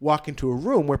to walk into a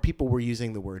room where people were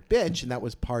using the word bitch, and that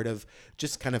was part of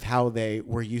just kind of how they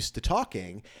were used to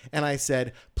talking, and I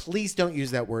said, please don't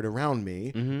use that word around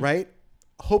me, right?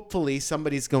 Hopefully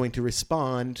somebody's going to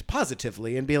respond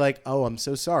positively and be like, oh, I'm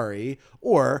so sorry,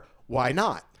 or why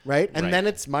not? Right. And then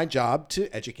it's my job to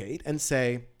educate and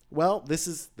say, well, this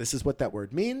is what that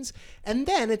word means. And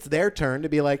then it's their turn to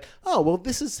be like, oh, well,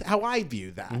 this is how I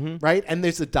view that. Right. And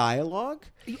there's a dialogue.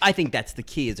 I think that's the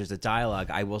key is there's a dialogue.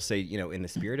 I will say, in the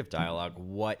spirit of dialogue,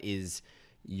 what is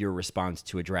your response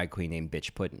to a drag queen named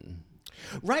Bitch Puddin'?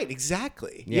 Right.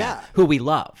 Exactly. Yeah. Who we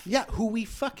love. Yeah. Who we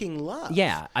fucking love.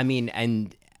 Yeah. I mean,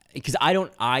 and because I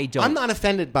don't. I'm not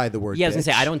offended by the word. Yeah. I was bitch.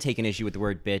 gonna say I don't take an issue with the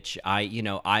word bitch.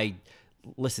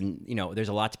 Listen, there's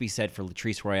a lot to be said for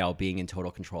Latrice Royale being in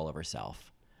total control of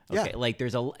herself. Okay, Yeah. like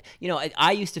there's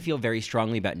I used to feel very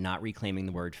strongly about not reclaiming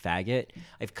the word faggot.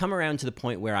 I've come around to the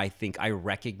point where I think I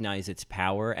recognize its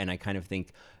power, and I kind of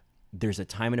think there's a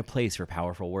time and a place for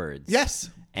powerful words. Yes.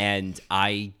 And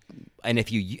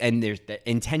there's the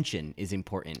intention is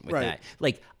important with Right. that.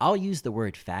 Like, I'll use the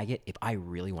word faggot if I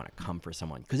really want to come for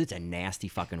someone, because it's a nasty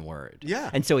fucking word. Yeah.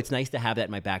 And so it's nice to have that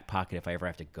in my back pocket if I ever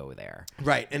have to go there.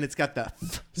 Right, and it's got the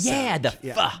Yeah, sound. the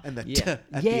fuh. and the Yeah. t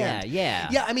at the Yeah, end. yeah.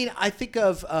 Yeah, I mean, I think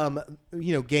of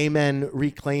gay men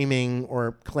reclaiming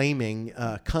or claiming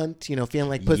cunt, feeling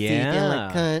like pussy, feeling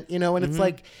like Yeah. cunt, and it's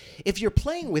like if you're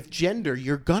playing with gender,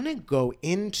 you're gonna go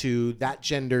into that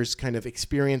gender's kind of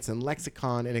experience and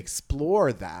lexicon and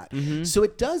explore that. So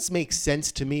it does make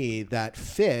sense to me that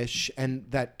fish and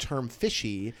that term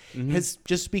fishy has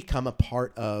just become a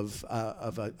part of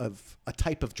a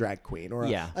type of drag queen or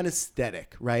Yeah. an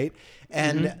aesthetic, right?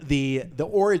 And the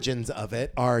origins of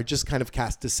it are just kind of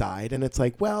cast aside, and it's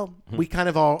like, well, we kind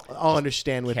of all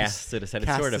understand what Cast it aside. It's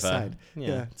cast sort of aside. a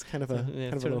Yeah, it's kind of a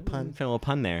little pun. Kind of a little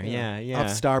pun there. Yeah, yeah. Off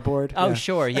starboard. Oh, yeah.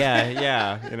 sure. Yeah,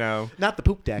 yeah. Not the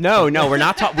poop deck. No, we're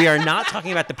not. We are not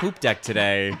talking about the poop deck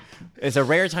today. It's a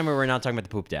rare time where we're not talking about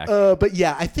the poop deck. But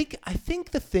yeah, I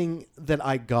think the thing that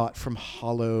I got from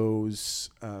Hollow's,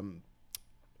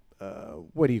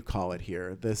 what do you call it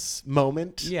here? This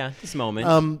moment. Yeah, this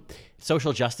moment.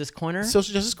 Social justice corner.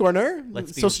 Social Justice Corner.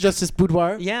 Let's be- Social Justice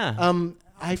Boudoir. Yeah.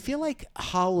 I feel like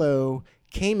Hollow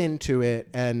came into it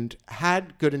and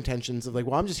had good intentions of like,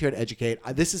 well, I'm just here to educate.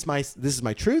 This is my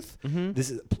truth.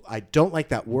 I don't like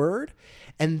that word.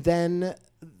 And then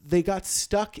they got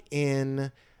stuck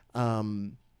in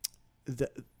the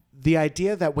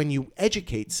idea that when you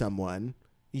educate someone,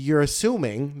 you're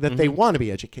assuming that they want to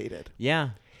be educated. Yeah.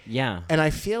 Yeah. And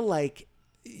I feel like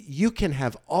you can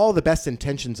have all the best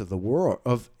intentions in the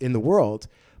world,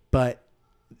 but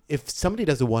if somebody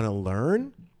doesn't want to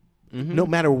learn, no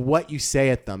matter what you say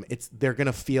at them, they're going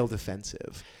to feel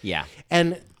defensive. Yeah.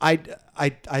 And I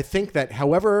think that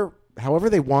however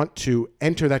they want to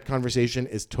enter that conversation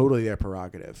is totally their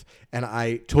prerogative, and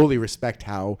I totally respect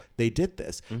how they did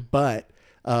this. But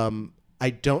I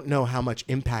don't know how much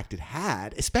impact it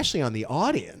had, especially on the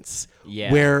audience,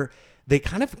 Yeah. where they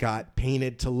kind of got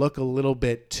painted to look a little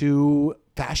bit too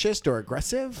fascist or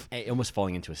aggressive. Almost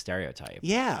falling into a stereotype.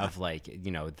 Yeah. Of like,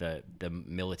 the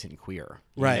militant queer.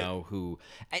 Right. Who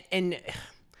and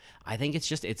I think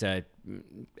it's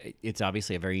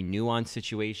obviously a very nuanced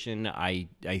situation. I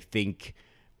think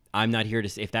I'm not here to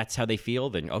say if that's how they feel,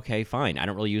 then okay, fine. I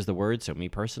don't really use the word, so me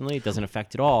personally, it doesn't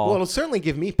affect at all. Well, it'll certainly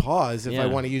give me pause if I Yeah.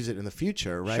 want to use it in the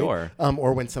future, right? Sure.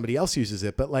 Or when somebody else uses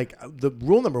it. But like the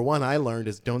rule number one I learned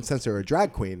is don't censor a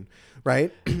drag queen,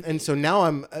 right? And so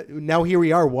now here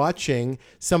we are watching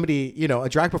somebody, a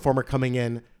drag performer coming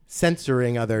in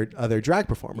censoring other drag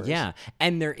performers. Yeah,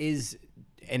 and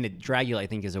Dragula, I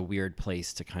think, is a weird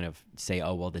place to kind of say,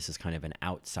 oh, well, this is kind of an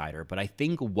outsider. But I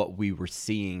think what we were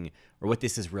seeing, or what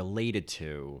this is related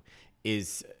to,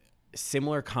 is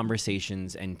similar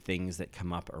conversations and things that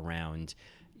come up around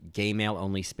gay male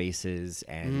only spaces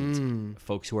and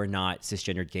folks who are not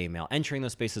cisgendered gay male entering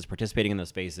those spaces, participating in those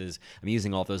spaces. I'm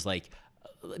using all those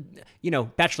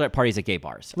bachelorette parties at gay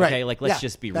bars. Okay, Right. let's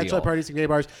just be real. Bachelor parties and gay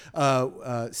bars.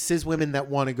 Cis women that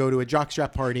want to go to a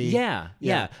jockstrap party. Yeah.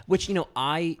 Which,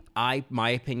 my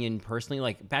opinion personally,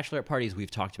 like bachelorette parties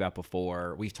we've talked about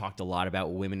before. We've talked a lot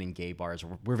about women in gay bars.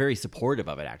 We're very supportive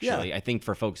of it, actually. Yeah. I think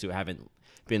for folks who haven't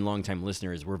been longtime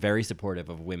listeners, we're very supportive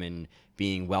of women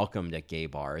being welcomed at gay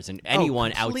bars and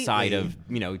anyone outside of,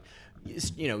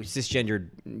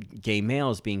 cisgendered gay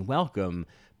males being welcome.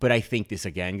 But I think this,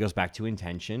 again, goes back to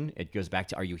intention. It goes back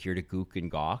to, are you here to gook and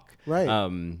gawk? Right.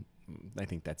 I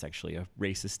think that's actually a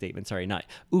racist statement. Sorry, not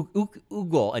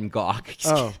oogle and gawk.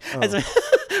 Oh. Anyway.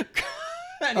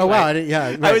 Oh, wow.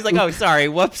 Yeah. I was like, oh, sorry.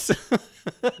 Whoops.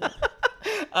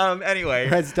 Anyway.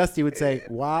 As Dusty would say,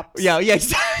 wops. Yeah.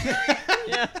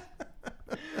 Yeah.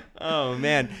 Oh,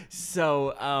 man.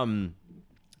 So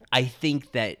I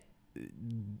think that,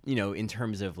 in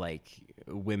terms of like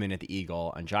women at the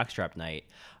Eagle on Jockstrap night,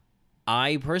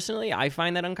 I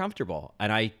find that uncomfortable.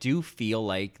 And I do feel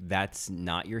like that's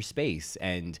not your space.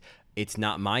 And it's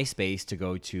not my space to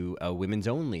go to a women's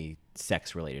only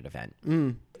sex related event.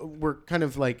 We're kind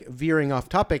of like veering off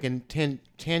topic and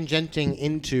tangenting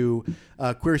into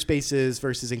queer spaces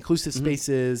versus inclusive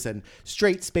spaces and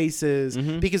straight spaces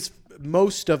because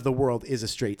most of the world is a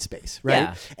straight space, right?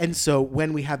 Yeah. And so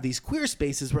when we have these queer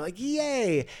spaces, we're like,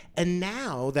 yay. And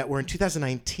now that we're in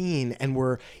 2019 and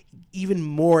we're even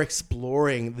more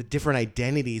exploring the different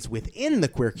identities within the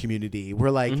queer community, we're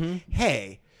like,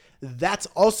 hey, that's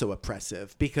also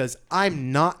oppressive because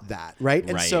I'm not that, right?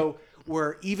 And Right. so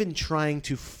were even trying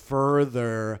to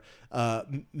further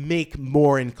make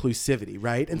more inclusivity,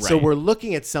 right? And so Right. we're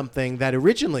looking at something that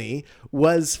originally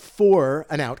was for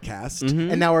an outcast,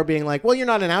 and now we're being like, well, you're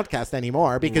not an outcast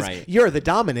anymore because Right. you're the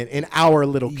dominant in our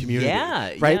little community,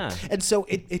 Yeah, right? yeah. And so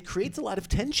it creates a lot of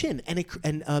tension, and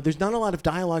there's not a lot of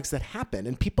dialogues that happen,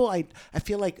 and people I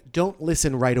feel like don't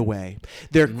listen right away.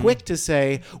 They're quick to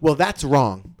say, well, that's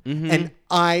wrong, and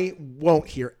I won't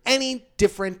hear any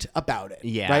different about it.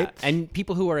 Yeah. Right? And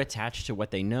people who are attached to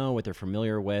what they know, what they're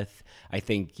familiar with, I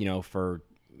think, for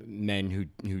men who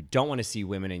don't want to see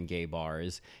women in gay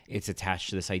bars, it's attached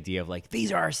to this idea of like,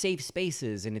 these are our safe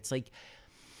spaces. And it's like,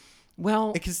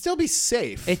 well, It can still be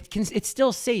safe. it's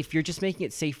still safe. You're just making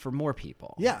it safe for more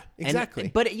people. Yeah, exactly.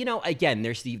 But again,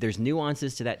 there's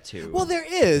nuances to that too. Well, there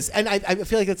is, and I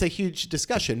feel like that's a huge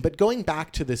discussion. But going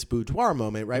back to this boudoir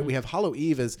moment, right? We have Hollow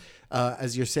Eve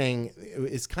as you're saying,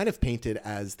 is kind of painted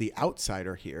as the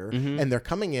outsider here, and they're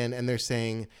coming in and they're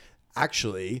saying,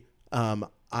 actually,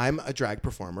 I'm a drag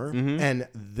performer, and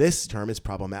this term is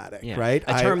problematic, Yeah. right?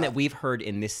 A term that we've heard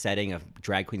in this setting of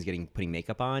drag queens putting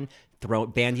makeup on,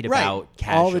 bandied about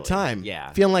casually. all the time.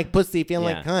 Yeah. Feeling like pussy, feeling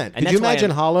Yeah. like cunt. And Could that's you why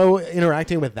imagine Hollow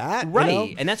interacting with that? you Right. know?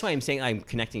 And that's why I'm saying I'm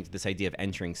connecting to this idea of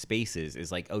entering spaces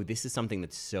is like, oh, this is something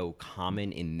that's so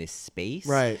common in this space.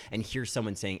 Right. And here's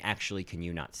someone saying, actually, can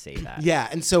you not say that? Yeah,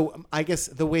 and so I guess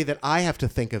the way that I have to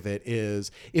think of it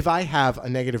is if I have a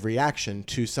negative reaction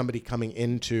to somebody coming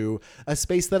into a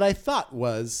space that I thought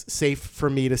was safe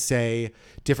for me to say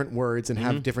different words and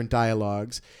have different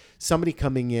dialogues, somebody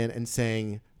coming in and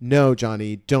saying, no,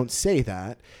 Johnny, don't say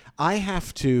that, I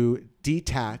have to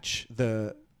detach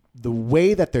the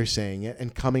way that they're saying it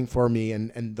and coming for me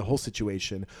and the whole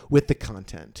situation with the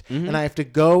content. And I have to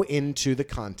go into the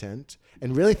content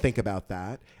and really think about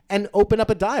that and open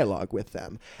up a dialogue with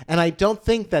them. And I don't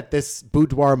think that this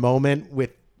boudoir moment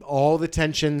with all the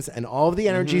tensions and all of the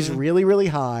energies really, really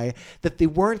high, that they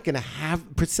weren't going to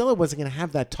have, Priscilla wasn't going to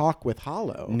have that talk with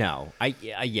Hollow. No. I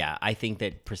think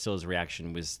that Priscilla's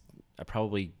reaction was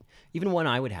probably even one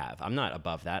I would have. I'm not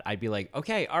above that. I'd be like,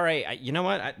 okay, all right, you know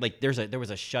what? There was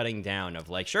a shutting down of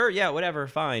like, sure, yeah, whatever,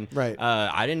 fine. Right.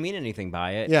 I didn't mean anything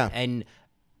by it. Yeah. And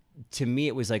to me,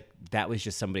 it was like that was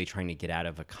just somebody trying to get out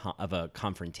of a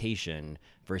confrontation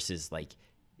versus like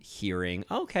hearing,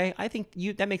 okay, I think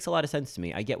that makes a lot of sense to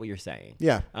me. I get what you're saying.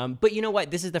 Yeah. But you know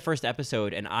what? This is the first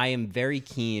episode, and I am very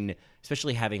keen,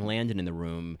 especially having Landon in the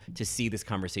room, to see this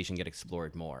conversation get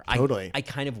explored more. Totally. I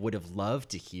kind of would have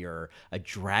loved to hear a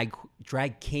drag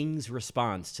king's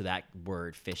response to that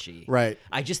word fishy. Right.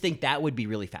 I just think that would be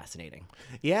really fascinating.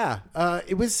 Yeah, I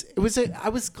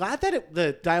was glad that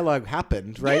the dialogue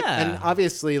happened, right? Yeah. And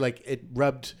obviously, like, it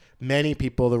rubbed many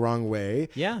people the wrong way.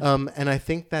 Yeah. And I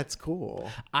think that's cool.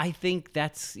 I think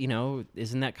that's,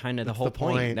 isn't that kind of the whole the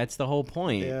point. That's the whole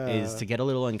point, Yeah. is to get a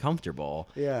little uncomfortable.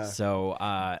 Yeah. So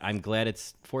I'm glad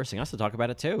it's forcing us to talk about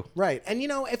it too. Right. And,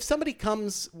 if somebody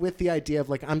comes with the idea of,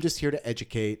 like, I'm just here to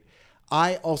educate,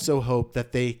 I also hope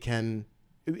that they can,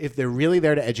 if they're really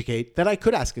there to educate, that I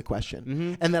could ask a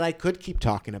question and that I could keep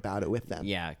talking about it with them.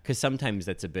 Yeah, because sometimes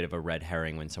that's a bit of a red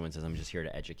herring when someone says, I'm just here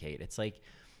to educate. It's like,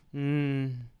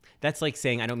 that's like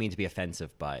saying, I don't mean to be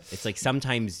offensive, but it's like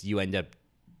sometimes you end up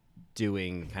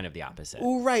doing kind of the opposite.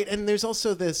 Oh, right. And there's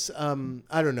also this,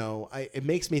 I don't know, it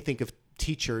makes me think of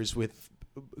teachers with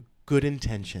good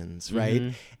intentions,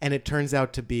 right? And it turns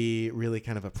out to be really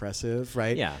kind of oppressive,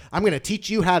 right? Yeah. I'm going to teach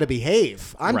you how to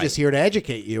behave. I'm Right. just here to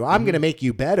educate you. I'm going to make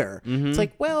you better. It's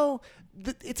like, well,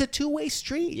 it's a two-way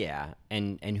street. Yeah,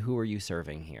 and who are you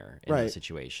serving here in Right. those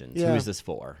situations? Yeah. Who is this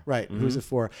for? Right. Who's it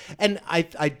for? And I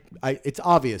it's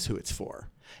obvious who it's for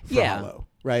Yeah. Hollow,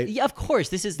 right? Yeah, of course.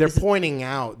 They're pointing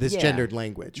out this Yeah. gendered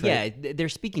language, right? Yeah, they're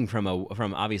speaking from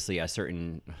obviously a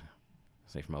certain,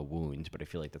 say from a wound, but I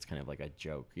feel like that's kind of like a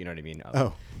joke. You know what I mean?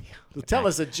 Oh, tell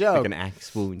us a joke. Like an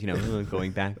axe wound,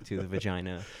 going back to the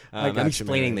vagina. got I'm you,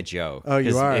 explaining Mary. the joke. Oh,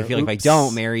 you 'Cause are? I feel like if I Oops.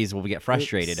 don't, Marys will get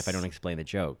frustrated Oops. if I don't explain the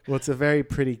joke. Well, it's a very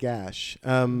pretty gash.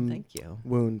 Thank you.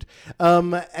 Wound.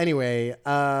 Anyway,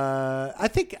 I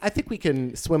think we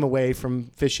can swim away from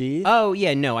fishy. Oh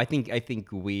yeah, no, I think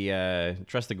we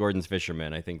trust the Gordon's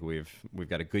fishermen. I think we've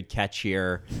got a good catch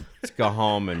here. Let's go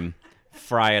home and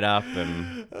fry it up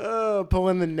and Pull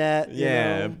in the net. you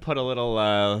yeah, know. put a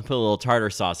little tartar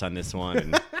sauce on this one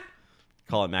and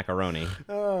call it macaroni.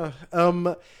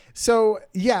 So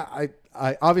yeah,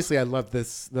 I obviously I love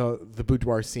the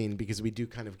boudoir scene because we do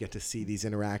kind of get to see these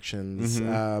interactions.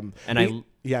 And I was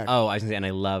gonna say, and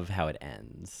I love how it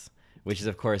ends, which is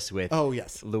of course with Oh,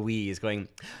 yes. Louise going,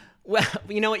 well,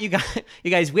 you know what, you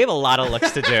guys, we have a lot of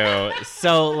looks to do,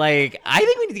 so like I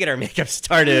think we need to get our makeup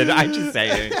started. I'm just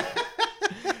saying.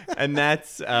 And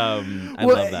that's I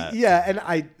love that. Yeah, and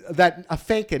a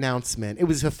fake announcement. It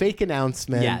was a fake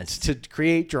announcement Yes. to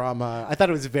create drama. I thought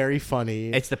it was very funny.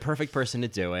 It's the perfect person to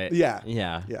do it. Yeah.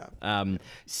 Yeah. Yeah.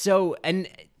 So, and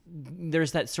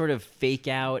there's that sort of fake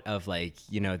out of like,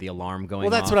 the alarm going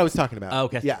off. Well, that's what I was talking about. Oh,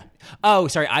 okay. Yeah. Oh,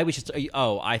 sorry. I thought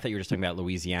you were just talking about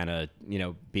Louisiana,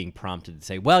 being prompted to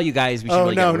say, well, you guys, we should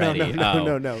really get ready.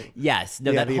 No. Yes.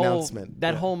 No, Yeah, that the whole announcement.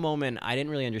 That Yeah. whole moment, I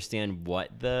didn't really understand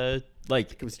what the,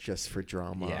 like. It was just for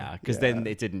drama. Yeah. Because then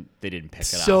they didn't pick it up.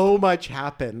 So much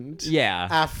happened. Yeah.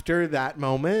 After that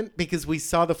moment, because we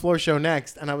saw the floor show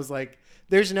next, and I was like,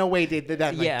 "There's no way they did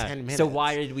that in like 10 minutes." So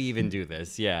why did we even do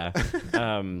this? Yeah.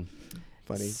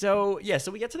 Funny. So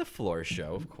we get to the floor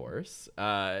show, of course.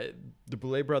 The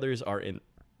Boulet brothers are in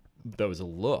those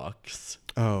looks.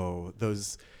 Oh,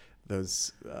 those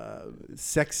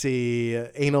sexy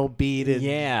anal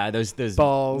beaded Those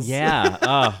balls. Yeah.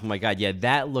 Oh my God. Yeah,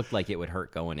 that looked like it would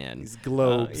hurt going in. These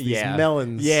globes, these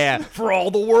melons. Yeah, for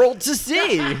all the world to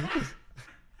see.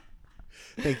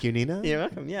 Thank you, Nina. You're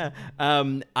welcome. Yeah.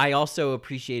 I also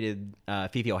appreciated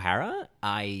Fifi O'Hara.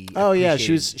 She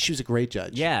was a great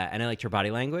judge. Yeah, and I liked her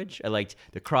body language. I liked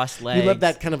the crossed legs. You love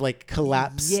that kind of like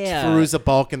collapsed Yeah. Fairuza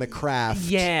Balk in the craft.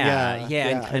 Yeah,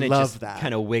 and kind of just that.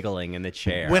 kind of wiggling in the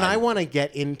chair. When I want to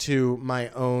get into my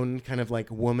own kind of like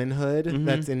womanhood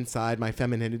that's inside my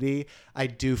femininity, I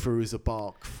do Fairuza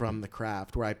Balk from the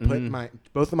craft, where I put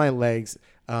both of my legs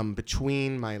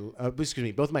between my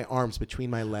both of my arms between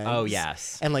my legs. Oh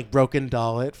yes. And like Broken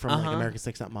Doll it from like America's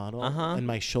Next Top Model, and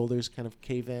my shoulders kind of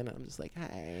cave in. And I'm just like,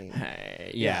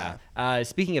 hey. Yeah.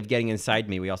 Speaking of getting inside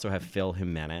me, we also have Phil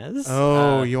Jimenez.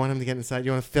 Oh, you want him to get inside?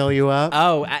 You want to fill you up?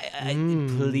 Oh,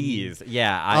 please.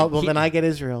 Yeah. Then I get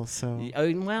Israel. So.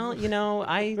 Well,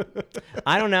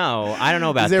 I don't know. I don't know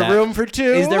about that. Is there room for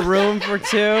two? Is there room for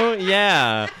two?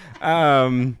 Yeah.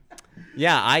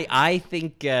 I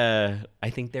think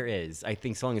there is. I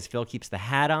think so long as Phil keeps the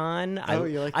hat on.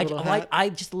 You like the little hat? I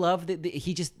just love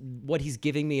that what he's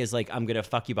giving me is like, I'm gonna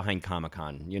fuck you behind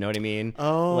Comic-Con. You know what I mean?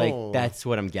 Oh, like that's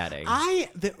what I'm getting. I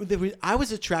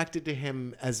was attracted to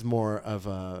him as more of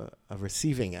a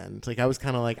receiving end. Like I was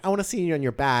kind of like, I want to see you on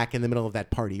your back in the middle of that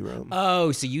party room.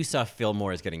 Oh, so you saw Phil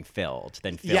more as getting filled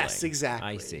than filling. Yes, exactly.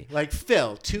 I see. Like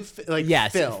Phil,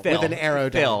 Yes, Phil with an arrow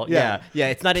down. Phil, yeah.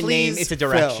 It's not a name; it's a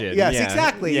direction. Phil. Yes, Yeah.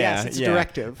 exactly. Yes, it's a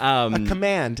directive, a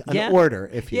command, an order,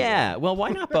 if you will. Yeah. Well,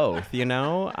 why not both?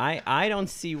 I don't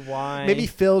see why. Maybe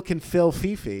Phil can fill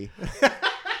Fifi.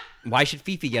 Why should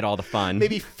Fifi get all the fun?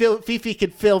 Maybe Fifi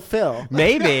could fill Phil.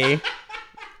 Maybe.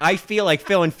 I feel like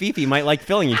Phil and Fifi might like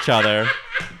filling each other.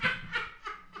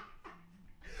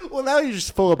 Well, now you're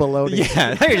just full of baloney.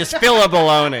 Yeah, now you're just full of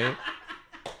baloney.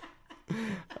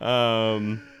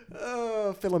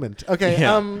 Filament. Okay.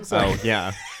 Yeah. Sorry. Oh,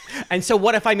 yeah. And so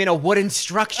what if I'm in a wooden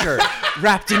structure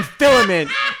wrapped in filament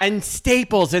and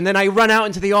staples, and then I run out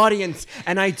into the audience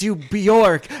and I do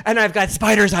Bjork and I've got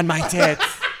spiders on my tits.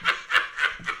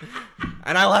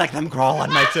 And I let them crawl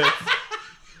on my tits.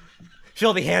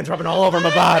 Feel the hands rubbing all over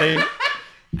my body.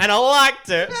 And I liked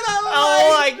it.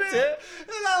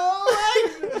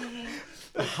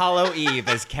 Hollow Eve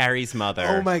as Carrie's mother.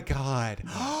 Oh my God.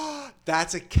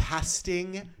 That's a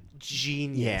casting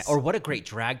genius. Yeah, or what a great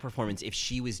drag performance if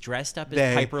she was dressed up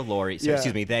as Piper Laurie. So,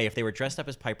 excuse me, if they were dressed up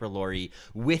as Piper Laurie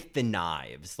with the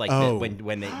knives, like when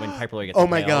Piper Laurie gets Oh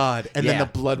my impaled. God. And then the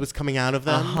blood was coming out of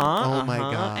them. Oh my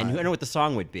God. And you know what the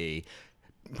song would be?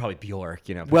 Probably Bjork,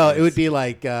 Well, it would be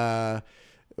like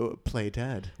Play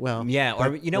Dead. Well, yeah,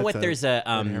 or you know what? There's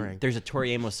a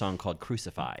Tori Amos song called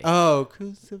Crucify. Oh,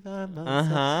 Crucify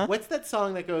myself. What's that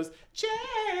song that goes Chains?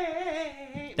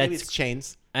 Maybe it's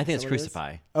Chains. I think it's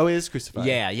Crucify. Oh, it is Crucify.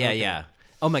 Yeah.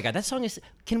 Oh my God, that song is.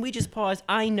 Can we just pause?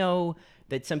 I know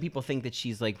that some people think that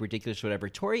she's like ridiculous or whatever.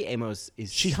 Tori Amos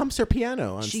is. She humps her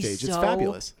piano on stage. She's It's so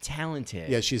fabulous. Talented.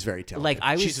 Yeah, she's very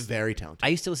talented. She's very talented. I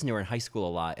used to listen to her in high school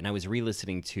a lot, and I was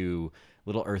re-listening to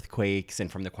Little Earthquakes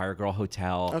and From the Choir Girl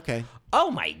Hotel. Okay.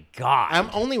 Oh my God. I'm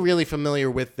only really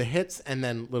familiar with the hits and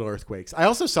then Little Earthquakes. I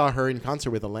also saw her in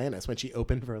concert with Alanis when she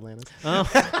opened for Alanis.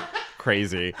 Oh,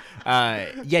 crazy. I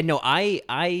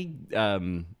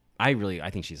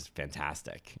think she's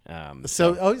fantastic.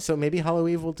 So maybe Hollow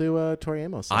Eve will do a Tori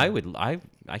Amos song. I could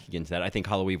get into that. I think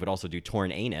Hollow Eve would also do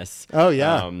Torn Anus. Oh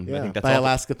yeah. I think that's by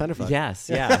Alaska Thunderfuck.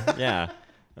 Yes. Yeah.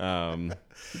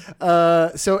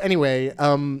 So anyway,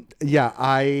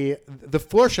 the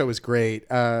floor show was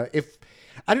great.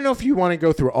 I don't know if you want to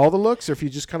go through all the looks or if you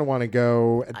just kind of want to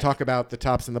go and talk about the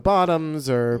tops and the bottoms,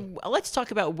 or let's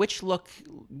talk about which look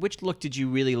did you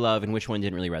really love and which one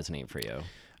didn't really resonate for you.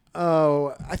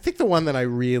 Oh, I think the one that I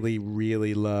really,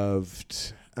 really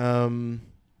loved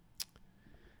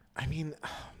I mean,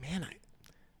 oh, man,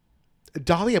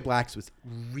 Dahlia Black's was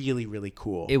really, really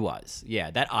cool. It was.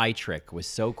 Yeah, that eye trick was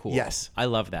so cool. Yes. I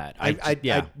love that.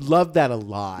 I love that a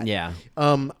lot. Yeah.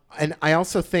 And I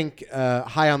also think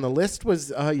high on the list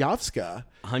was Yovska.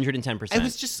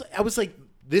 110%. I was like,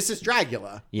 this is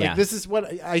Dragula. Yeah. Like, this is what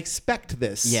I expect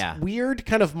this. Yeah. Weird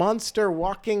kind of monster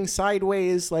walking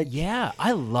sideways. Like, Yeah,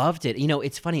 I loved it. You know,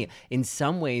 it's funny. In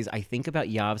some ways, I think about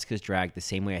Yovska's drag the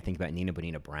same way I think about Nina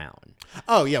Bonina Brown.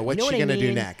 oh, yeah, what's You know she what I going to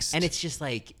do mean? next? And it's just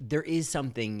like, there is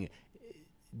something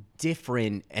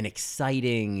different and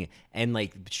exciting and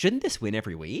like, shouldn't this win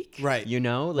every week? Right. You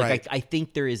know? Like, Right. I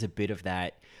think there is a bit of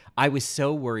that. I was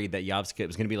so worried that Yovska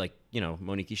was going to be like, you know,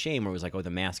 Monique Shame, where it was like, oh, the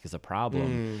mask is a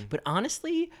problem. But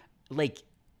honestly, like,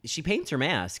 she paints her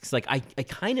masks. Like, I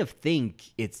kind of think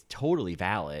it's totally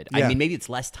valid. Yeah. I mean, maybe it's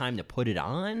less time to put it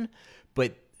on,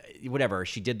 but whatever.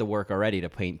 She did the work already to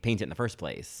paint it in the first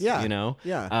place. Yeah. You know?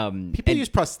 Yeah. People use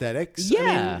prosthetics. I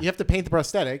Yeah. mean, you have to paint the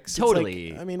prosthetics. It's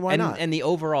Totally. like, I mean, why and, not? And the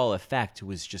overall effect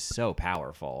was just so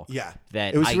powerful. yeah.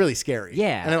 That it was really scary.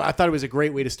 Yeah. And I thought it was a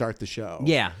great way to start the show.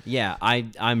 Yeah.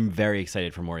 I'm very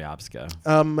excited for more Yovska.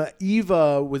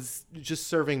 Eva was just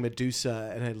serving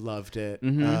Medusa, and I loved it.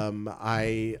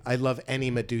 I love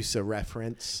any Medusa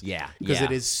reference. Yeah, because yeah.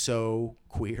 it is so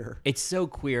queer. It's so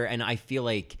queer, and I feel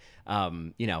like,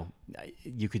 you know,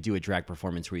 you could do a drag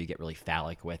performance where you get really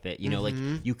phallic with it. You know, like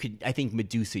you could. I think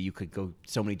Medusa, you could go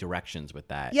so many directions with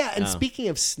that. Yeah, and speaking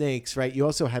of snakes, right? You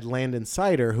also had Landon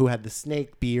Sider, who had the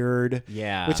snake beard.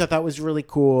 Yeah. which I thought was really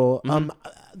cool.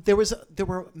 There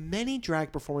were many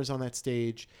drag performers on that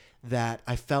stage that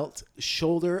I felt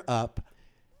shoulder up.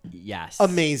 Yes.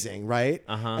 Amazing, right?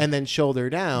 And then shoulder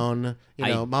down,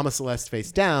 Mama Celeste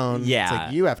face down. Yeah. It's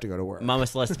like, you have to go to work. Mama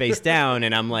Celeste face down,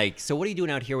 and I'm like, so what are you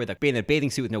doing out here with a bathing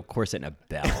suit with no corset and a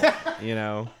bell? You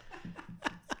know?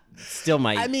 Still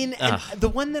my... I mean, and the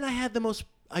one that I had the most,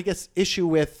 I guess, issue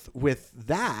with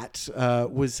that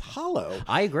was Hollow.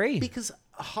 I agree. Because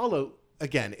Hollow,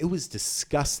 again, it was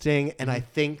disgusting, and I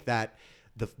think that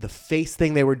the face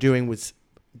thing they were doing was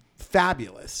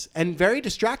fabulous and very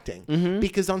distracting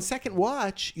because on second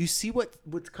watch you see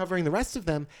what's covering the rest of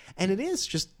them, and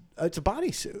it's a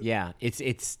bodysuit. Yeah, it's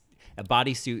a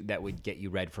bodysuit that would get you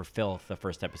read for filth the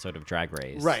first episode of Drag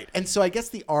Race. Right. And so I guess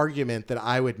the argument that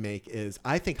I would make is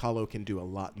I think Hollow can do a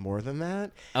lot more than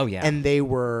that. Oh, yeah. And they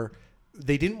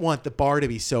didn't want the bar to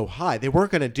be so high. They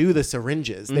weren't going to do the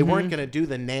syringes. They weren't going to do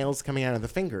the nails coming out of the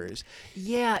fingers.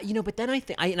 Yeah, but then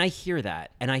I hear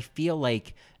that, and I feel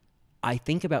like I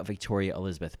think about Victoria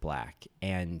Elizabeth Black,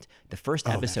 and the first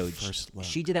episode,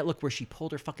 she did that look where she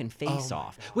pulled her fucking face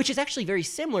off, which is actually very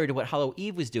similar to what Hollow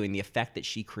Eve was doing, the effect that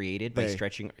she created by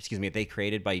they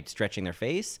created by stretching their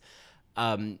face.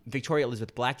 Victoria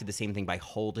Elizabeth Black did the same thing by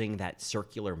holding that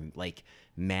circular, like,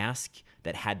 mask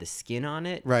that had the skin on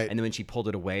it. Right. And then when she pulled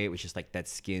it away, it was just like that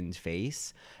skinned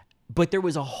face. But there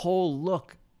was a whole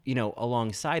look,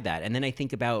 alongside that. And then I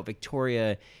think about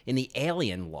Victoria in the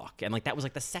alien look. And like, that was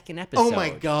like the second episode. Oh my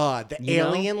God. The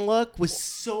alien look was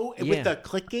so, with the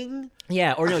clicking.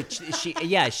 Yeah. Or no, there's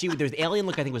the alien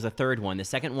look, I think was the third one. The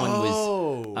second one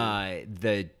was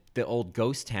the old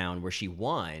ghost town where she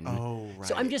won. Oh, right.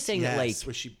 So I'm just saying that, like,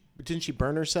 didn't she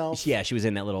burn herself? Yeah, she was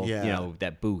in that little,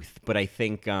 that booth. But I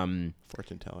think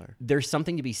fortune teller. There's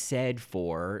something to be said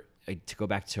for, to go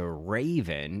back to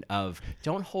Raven, of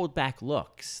don't hold back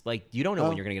looks. Like, you don't know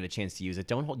when you're going to get a chance to use it.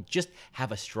 Just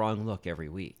have a strong look every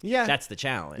week. Yeah. That's the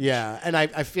challenge. Yeah, and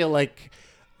I feel like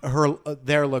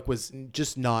their look was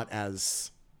just not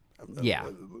as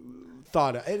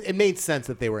thought of. It made sense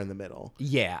that they were in the middle.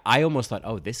 Yeah, I almost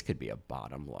thought, this could be a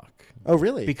bottom look. Oh,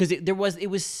 really? Because it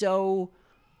was so...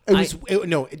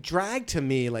 Drag to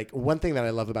me, like, one thing that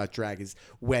I love about drag is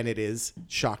when it is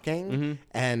shocking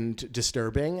and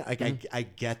disturbing. Like, I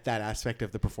get that aspect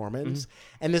of the performance,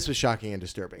 and this was shocking and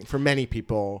disturbing for many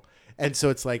people. And so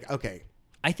it's like, okay.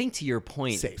 I think to your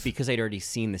point, safe. Because I'd already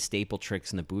seen the staple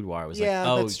tricks in the boudoir, I was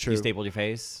that's true. You stapled your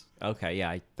face? Okay,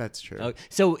 yeah. That's true.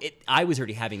 So I was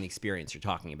already having the experience you're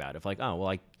talking about of like,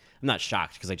 I'm not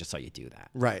shocked because I just saw you do that.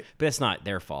 Right. But it's not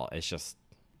their fault. It's just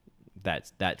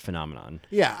that phenomenon.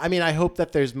 Yeah, I mean, I hope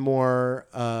that there's more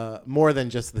than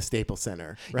just the Staples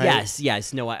Center, right?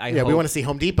 Yes. No, I hope. Yeah, we want to see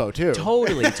Home Depot too.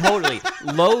 Totally.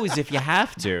 Lowe's if you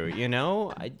have to.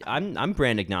 I'm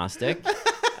brand agnostic.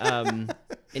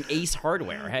 And Ace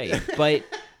Hardware, hey. But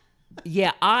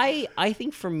yeah, I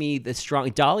think for me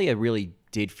Dahlia really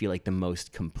did feel like the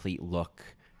most complete look.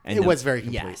 And it was very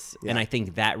complete. Yes, yeah. and I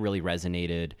think that really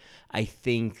resonated. I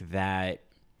think that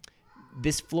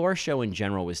this floor show in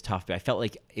general was tough. I felt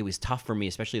like it was tough for me,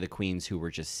 especially the queens who were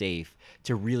just safe,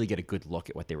 to really get a good look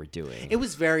at what they were doing. It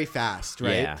was very fast,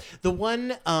 right? Yeah. The one,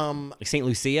 Like St.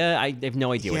 Lucia, I have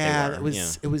no idea what they were.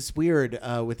 It was weird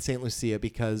with St. Lucia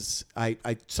because I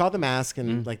saw the mask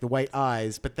and like the white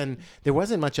eyes, but then there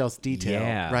wasn't much else detail,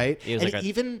 right? It was and like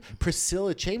even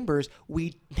Priscilla Chambers,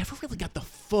 we never really got the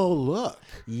full look.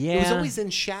 Yeah. It was always in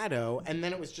shadow, and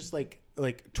then it was just like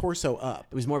torso up.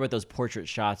 It was more about those portrait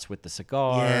shots with the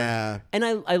cigar. Yeah. And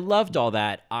I loved all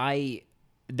that.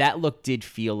 That look did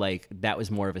feel like that was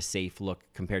more of a safe look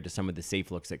compared to some of the safe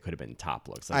looks that could have been top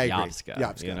looks, like I agree.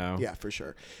 Yovska, you know? Yeah, for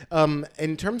sure.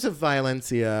 In terms of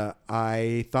Violencia,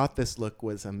 I thought this look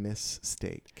was a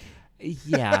mistake.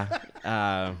 Yeah.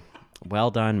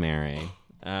 Well done, Mary.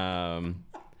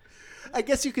 I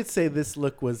guess you could say this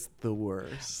look was the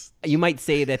worst. You might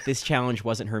say that this challenge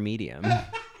wasn't her medium.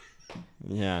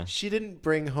 Yeah. She didn't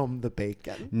bring home the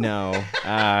bacon. No.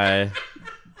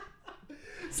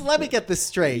 So let me get this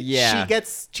straight. Yeah.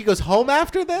 She goes home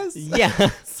after this? Yeah.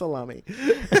 Salami.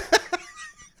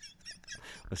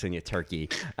 Listen, you turkey.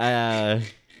 Yeah,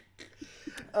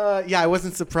 I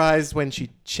wasn't surprised when she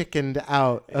chickened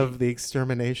out of the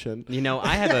extermination. You know,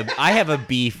 I have a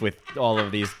beef with all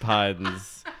of these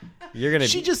puns. You're gonna.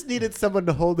 She just needed someone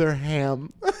to hold her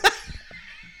ham.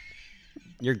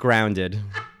 You're grounded.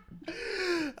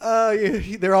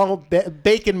 They're all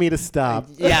baking me to stop.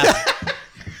 Yeah.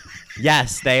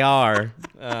 Yes, they are.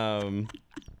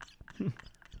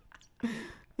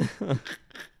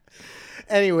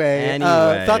 Anyway,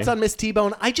 thoughts on Miss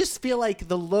T-Bone? I just feel like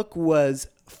the look was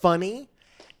funny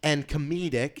and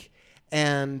comedic,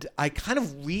 and I kind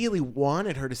of really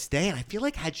wanted her to stay. And I feel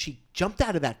like had she jumped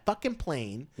out of that fucking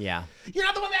plane, Yeah. you're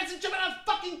not the one that's jumping out of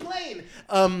the fucking plane.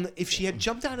 If she had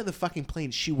jumped out of the fucking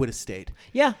plane, she would have stayed.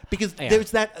 Yeah. Because Yeah.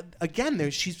 there's that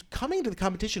again. She's coming to the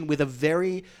competition with a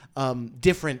very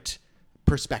different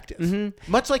perspective,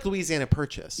 much like Louisiana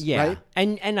Purchase. Yeah, right?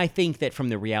 and I think that from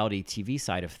the reality TV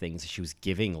side of things, she was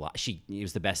giving a lot. It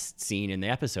was the best scene in the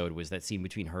episode was that scene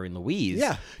between her and Louise.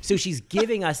 Yeah. So she's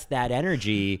giving us that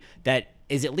energy that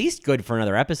is at least good for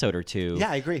another episode or two.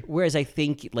 Yeah, I agree. Whereas I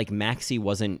think like Maxie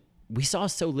wasn't. We saw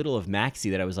so little of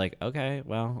Maxie that I was like, okay,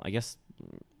 well, I guess.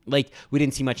 Like we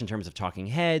didn't see much in terms of talking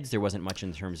heads. There wasn't much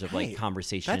in terms of like Right.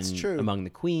 conversation That's true. among the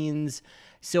queens.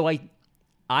 So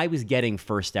I was getting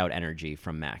first out energy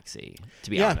from Maxie, to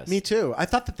be honest. Yeah, me too. I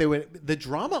thought that the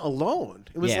drama alone,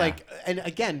 it was Yeah. like, and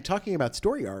again, talking about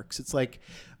story arcs, it's like,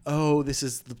 oh, this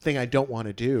is the thing I don't want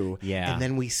to do. Yeah. And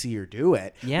then we see her do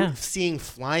it. Yeah. We're seeing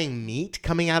flying meat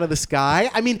coming out of the sky.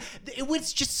 I mean, it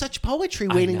was just such poetry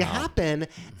waiting to know. happen.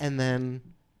 And then,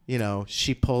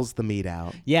 she pulls the meat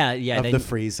out Yeah, of then- the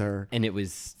freezer, and it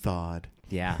was thawed,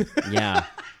 yeah.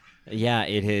 Yeah,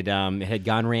 it had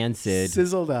gone rancid.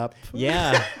 sizzled up,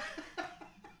 Yeah.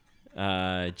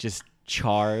 Just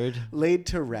charred. laid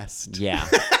to rest. Yeah.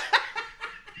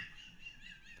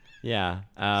 Yeah.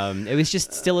 It was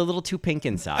just still a little too pink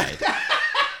inside.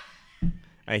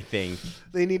 I think.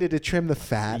 They needed to trim the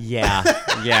fat. Yeah.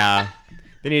 Yeah.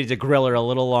 They needed to grill her a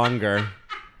little longer.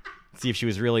 See if she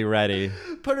was really ready.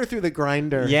 Put her through the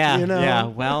grinder. Yeah. You know? Yeah.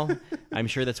 Well, I'm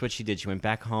sure that's what she did. She went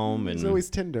back home and It's always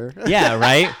Tinder. yeah,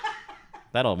 right?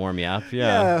 That'll warm me up. Yeah.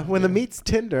 Yeah, when the meat's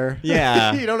Tinder.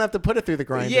 Yeah. You don't have to put it through the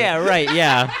grinder. Yeah, right.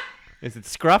 Yeah. Is it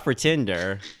Scruff or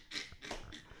Tinder?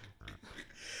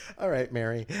 All right,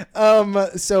 Mary.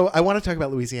 So I want to talk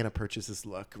about Louisiana Purchase's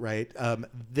look, right?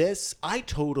 I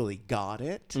totally got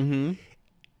it. Mm-hmm.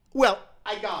 Well,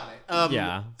 I got it.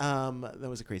 Yeah. That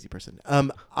was a crazy person.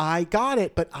 I got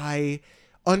it, but I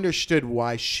understood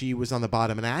why she was on the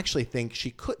bottom, and I actually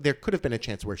think there could have been a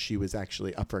chance where she was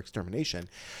actually up for extermination.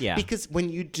 Yeah. Because when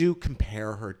you do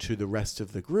compare her to the rest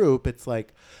of the group, it's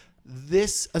like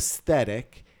this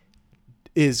aesthetic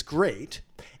is great,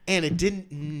 and it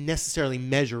didn't necessarily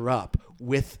measure up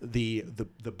with the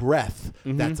breath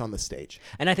that's on the stage.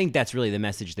 And I think that's really the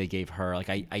message they gave her. Like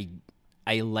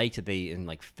I liked that they and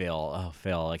like Phil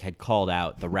like had called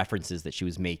out the references that she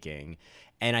was making,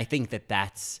 and I think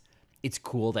it's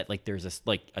cool that like there's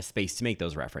a space to make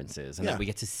those references and Yeah. that we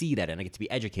get to see that and I get to be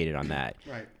educated on that.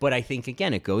 Right. But I think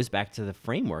again it goes back to the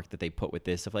framework that they put with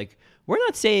this of like we're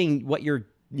not saying what your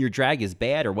drag is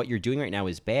bad or what you're doing right now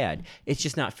is bad. It's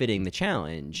just not fitting the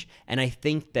challenge. And I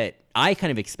think that I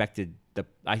kind of expected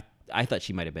I thought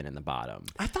she might have been in the bottom.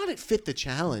 I thought it fit the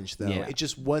challenge, though. Yeah. It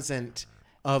just wasn't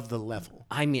of the level.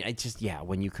 I mean,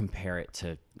 when you compare it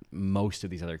to most of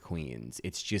these other queens.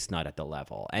 It's just not at the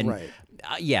level. And Right.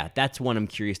 Yeah, that's one I'm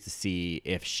curious to see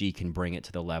if she can bring it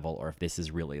to the level or if this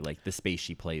is really like the space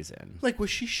she plays in. Like, was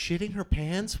she shitting her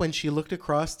pants when she looked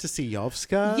across to see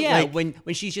Yovska? Yeah, Like,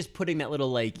 when she's just putting that little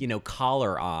like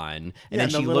collar on, and Yeah, then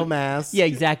and the she little mask. Yeah,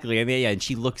 exactly. And and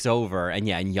she looks over, and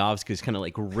Yovska's kind of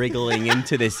like wriggling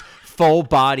into this full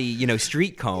body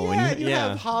street cone. yeah, and you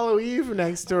have Hollow Eve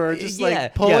next to her, just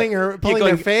like pulling her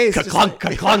going, face, just clunk,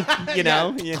 like- clunk,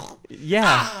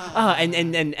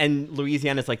 and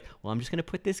Louisiana's like, well, I'm just gonna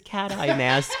put this cat eye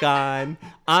mask on.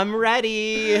 I'm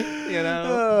ready.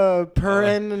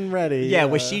 purring and ready. Yeah,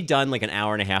 was she done like an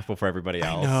hour and a half before everybody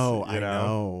else? I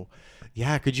know.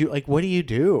 Yeah, could you what do you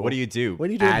do? What do you do? What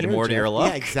do you do? Add here, more to Jeff? your look?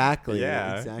 Yeah, exactly.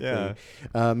 Yeah, exactly.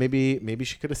 yeah. Maybe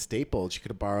she could have stapled. She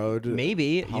could have borrowed.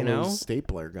 Maybe Hollow's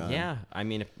stapler gun. Yeah, I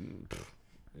mean,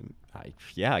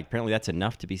 apparently that's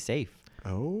enough to be safe.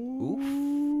 Oh.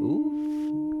 Oof.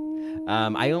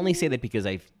 I only say that because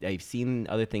I've seen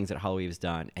other things that Hollywood's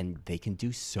done, and they can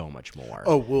do so much more.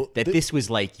 Oh, well, this was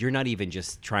like, you're not even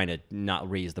just trying to not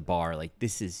raise the bar. Like,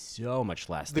 this is so much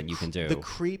less than you can do. The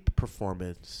creep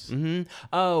performance. Mm-hmm.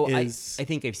 Oh, is- I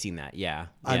think I've seen that. Yeah.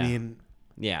 I mean,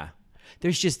 yeah.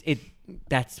 There's just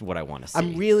that's what I want to see.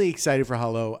 I'm really excited for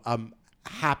Hollow. I'm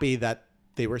happy that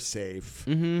they were safe,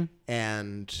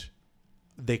 and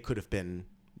they could have been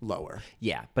lower.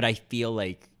 Yeah, but I feel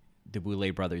like the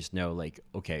Boulet brothers know, like,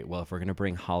 okay, well, if we're gonna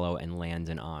bring Hollow and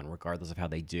Landon on, regardless of how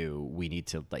they do, we need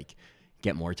to like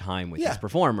get more time with these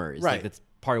performers. Right. Like, that's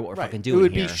part of what we're fucking It doing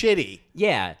would here. be shitty.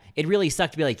 Yeah, it really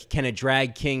sucked to be like, can a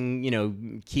drag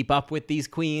king, keep up with these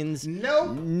queens?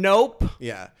 Nope.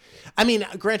 Yeah. I mean,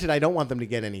 granted, I don't want them to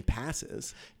get any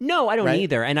passes. No, I don't Right?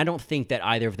 either, and I don't think that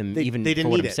either of them, They even didn't for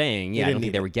what need I'm it. saying, They I didn't don't think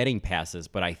need they it. were getting passes.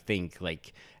 But I think,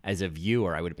 like, as a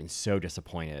viewer, I would have been so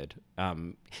disappointed.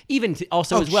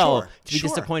 Also, as well, to be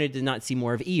disappointed to not see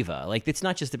more of Eva. Like, it's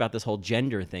not just about this whole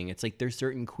gender thing. It's like there's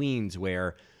certain queens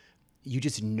where you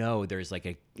just know there's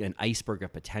like an iceberg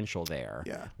of potential there.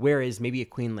 Yeah. Whereas maybe a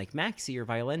queen like Maxi or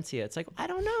Violencia, it's like, I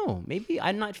don't know. Maybe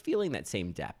I'm not feeling that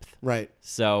same depth. Right.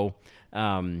 So,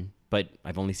 but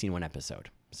I've only seen one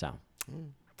episode, so.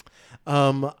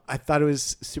 I thought it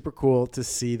was super cool to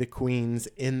see the queens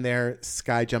in their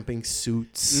sky jumping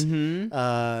suits.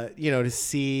 To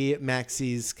see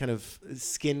Maxi's kind of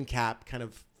skin cap kind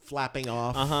of flapping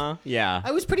off. Yeah.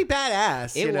 I was pretty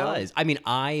badass. It you know? was. I mean,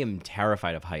 I am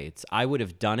terrified of heights. I would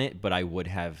have done it, but I would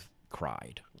have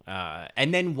cried.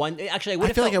 And then actually,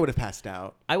 I feel like I would have passed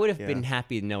out. I would have been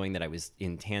happy knowing that I was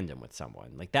in tandem with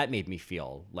someone. Like, that made me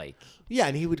feel like, Yeah,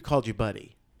 and he would have called you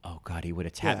buddy. oh God, he would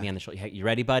have tapped Yeah. me on the shoulder. Hey, you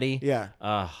ready, buddy? Yeah.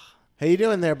 How you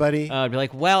doing there, buddy? I'd be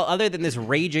like, well, other than this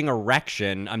raging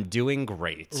erection, I'm doing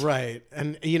great. Right.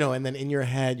 And and then in your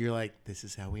head you're like, this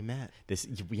is how we met.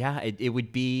 It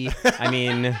would be, I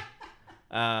mean,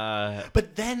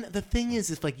 But then the thing is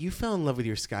if like you fell in love with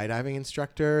your skydiving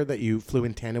instructor that you flew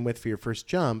in tandem with for your first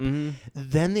jump,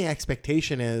 then the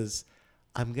expectation is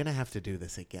I'm going to have to do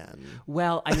this again.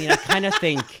 well, I mean, I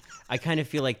kind of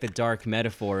feel like the dark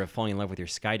metaphor of falling in love with your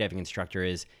skydiving instructor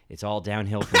is it's all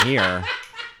downhill from here.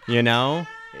 You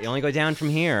only go down from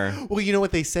here. Well, you know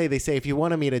what they say? They say if you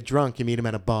want to meet a drunk, you meet him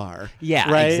at a bar. Yeah,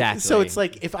 right? exactly. So it's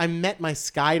like if I met my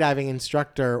skydiving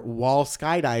instructor while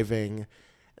skydiving,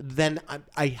 then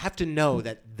I have to know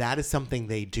that is something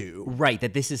they do. Right,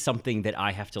 that this is something that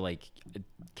I have to like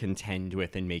contend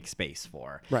with and make space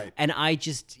for. Right. And I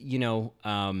just,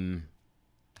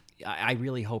 I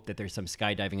really hope that there's some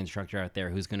skydiving instructor out there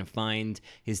who's going to find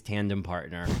his tandem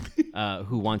partner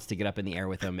who wants to get up in the air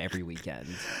with him every weekend.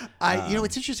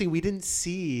 It's interesting. We didn't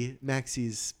see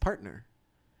Maxi's partner.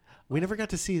 We never got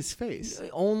to see his face.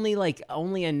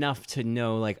 Only enough to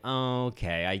know, like, oh,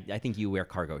 okay, I think you wear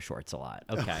cargo shorts a lot.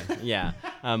 Okay, yeah,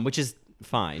 which is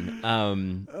fine.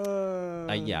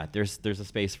 There's a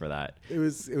space for that. It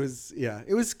was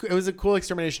a cool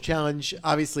extermination challenge.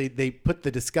 Obviously, they put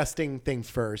the disgusting thing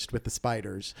first with the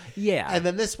spiders. Yeah, and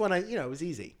then this one, it was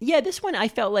easy. Yeah, this one I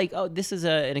felt like, oh, this is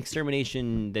an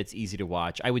extermination that's easy to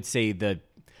watch. I would say the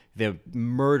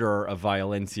murder of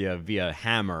Violencia via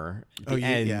hammer.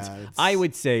 I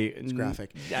would say it's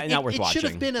graphic. Not worth watching. It should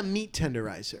have been a meat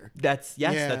tenderizer. That's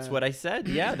what I said.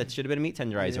 Yeah, that should have been a meat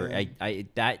tenderizer. Yeah. I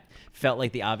that felt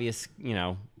like the obvious,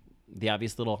 the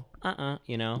obvious little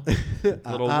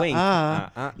little wink.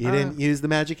 You didn't use the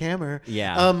magic hammer.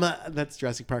 Yeah. That's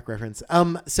Jurassic Park reference.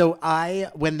 So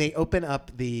when they open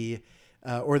up the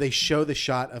or they show the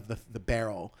shot of the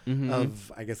barrel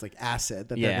of, I guess, like acid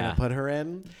that they're going to put her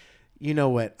in. You know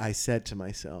what I said to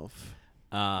myself?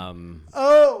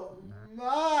 Oh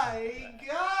my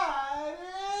God,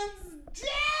 it's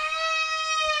Deb!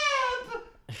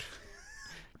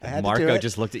 I had to do Marco it.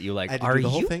 just looked at you like, I had to are do the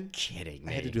whole you thing. kidding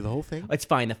me? I had to do the whole thing. It's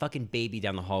fine. The fucking baby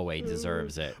down the hallway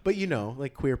deserves it. But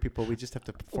like queer people, we just have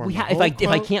to perform. If I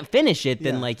quote. can't finish it,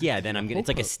 then Yeah. then I'm gonna. It's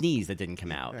like a quote. sneeze that didn't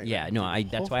come out. Right, Yeah, right. no,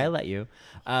 that's why I let you.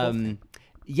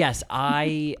 Yes,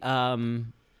 I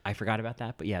forgot about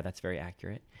that, but yeah, that's very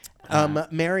accurate.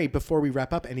 Mary, before we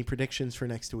wrap up, any predictions for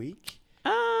next week?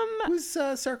 Who's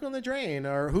circling the drain,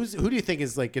 or who do you think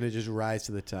is like going to just rise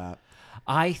to the top?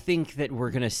 I think that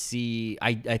we're gonna see.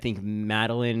 I think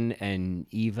Madeline and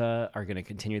Eva are gonna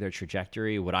continue their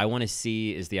trajectory. What I want to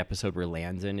see is the episode where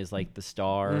Landon is like the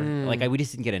star. Like we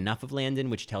just didn't get enough of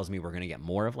Landon, which tells me we're gonna get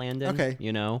more of Landon. Okay.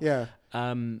 Yeah.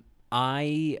 I'm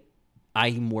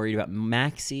worried about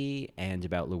Maxie and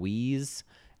about Louise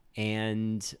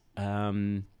and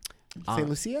St.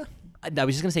 Lucia. I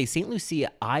was just gonna say St. Lucia.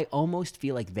 I almost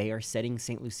feel like they are setting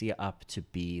St. Lucia up to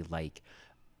be like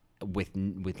with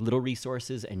little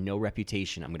resources and no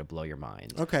reputation. I'm gonna blow your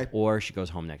mind. Okay. Or she goes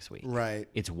home next week. Right.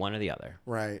 It's one or the other.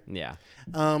 Right. Yeah.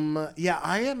 Yeah,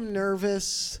 I am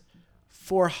nervous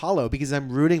for Hollow because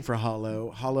I'm rooting for Hollow.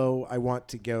 Hollow, I want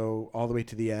to go all the way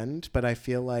to the end, but I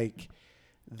feel like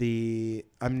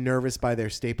I'm nervous by their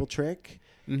staple trick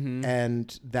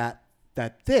and that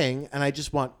thing, and I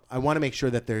want to make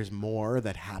sure that there's more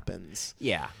that happens.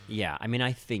 Yeah. I mean,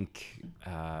 I think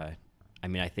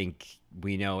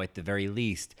we know at the very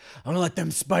least, I'm gonna let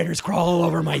them spiders crawl all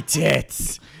over my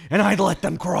tits, and I'd let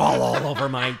them crawl all over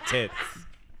my tits.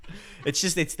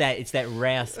 It's that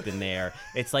rasp in there.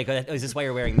 It's like, is this why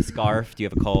you're wearing the scarf? Do you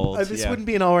have a cold? This wouldn't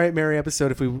be an All Right Mary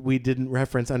episode if we didn't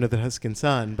reference Under the Tuscan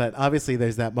Sun, but obviously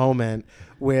there's that moment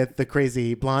with the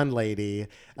crazy blonde lady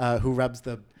who rubs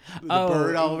the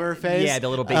bird all over her face. Yeah, the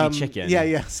little baby chicken.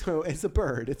 Yeah. So it's a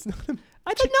bird. It's not a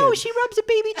I thought, no, she rubs a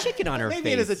baby chicken on her face.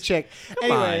 Maybe it is a chick.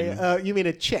 Come Anyway, you mean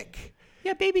a chick?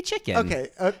 Yeah, baby chicken. Okay.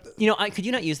 Could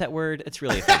you not use that word? It's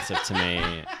really offensive to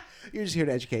me. You're just here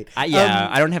to educate.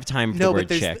 I don't have time for the word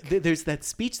chick. There's that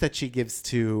speech that she gives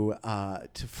to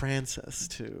Frances,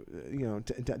 to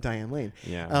Diane Lane.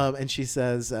 Yeah. And she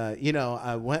says, when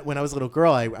I was a little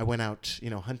girl, I went out,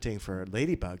 hunting for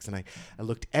ladybugs, and I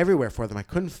looked everywhere for them. I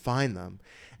couldn't find them,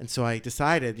 and so I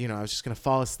decided, I was just gonna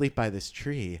fall asleep by this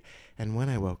tree. And when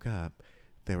I woke up,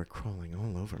 they were crawling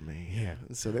all over me. Yeah.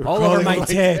 So they were all over my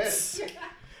tits.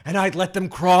 And I'd let them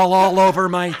crawl all over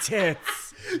my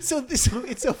tits. So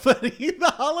it's so funny.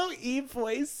 The Hollow Eve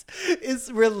voice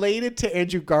is related to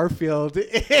Andrew Garfield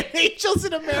in Angels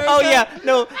in America. Oh, yeah.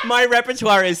 No, my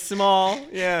repertoire is small.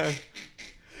 Yeah.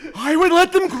 I would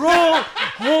let them crawl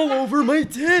all over my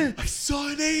tits. I saw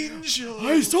an angel.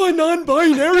 I saw a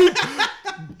non-binary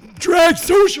drag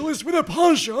socialist with a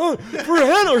penchant for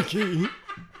anarchy.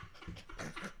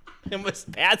 And was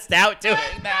passed out doing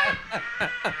that.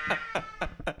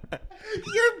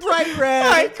 You're bright red.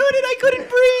 I couldn't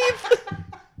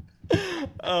breathe.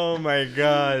 Oh my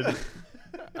god.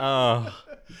 Oh.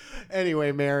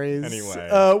 Anyway, Marys. Anyway.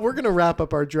 We're going to wrap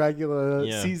up our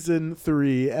Dragula Season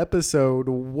 3, Episode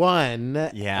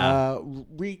 1. Yeah.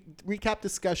 Recap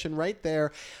discussion right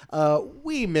there.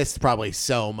 We missed probably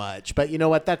so much, but you know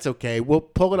what? That's okay. We'll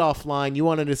pull it offline. You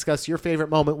want to discuss your favorite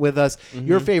moment with us,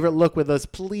 your favorite look with us,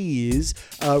 please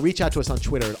reach out to us on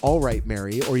Twitter at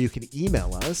AllRightMary, or you can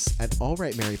email us at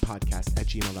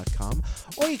allrightmarypodcast@gmail.com,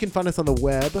 or you can find us on the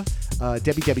web,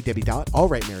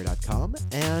 www.allrightmary.com,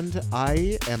 and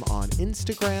I am on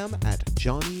Instagram at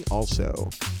Johnny Also.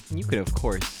 You could, of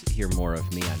course, hear more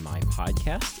of me on my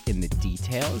podcast, In the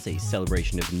Details, a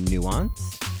celebration of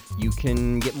nuance. You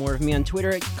can get more of me on Twitter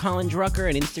at Colin Drucker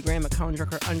and Instagram at Colin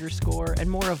Drucker_, and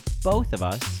more of both of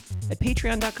us at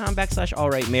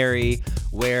patreon.com/allrightmary,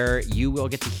 where you will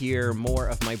get to hear more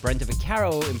of my Brenda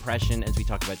Vaccaro impression as we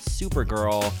talk about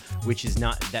Supergirl, which is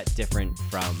not that different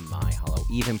from my Hollow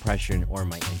Eve impression or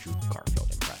my Andrew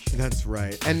Garfield impression. That's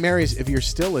right. And Marys, if you're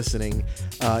still listening,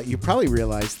 you probably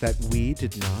realized that we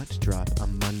did not drop a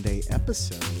Monday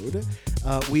episode.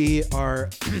 We are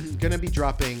going to be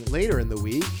dropping later in the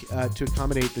week to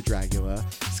accommodate the Dragula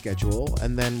schedule.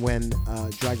 And then when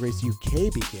Drag Race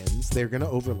UK begins, they're going to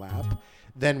overlap.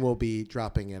 Then we'll be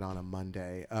dropping it on a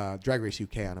Monday, Drag Race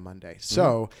UK on a Monday.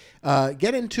 So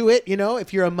get into it.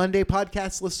 If you're a Monday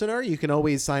podcast listener, you can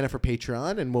always sign up for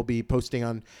Patreon, and we'll be posting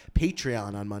on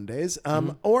Patreon on Mondays.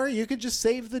 Or you could just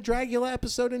save the Dragula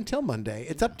episode until Monday.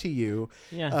 It's up to you.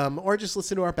 Yeah. Or just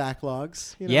listen to our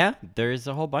backlogs. Yeah, there's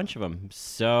a whole bunch of them.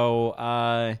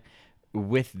 So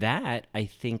with that, I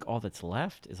think all that's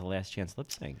left is a last chance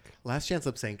lip sync. Last chance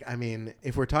lip sync. I mean,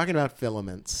 if we're talking about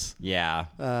filaments. Yeah.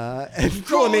 And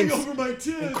crawling over my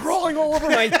tits. Crawling all over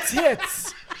my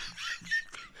tits.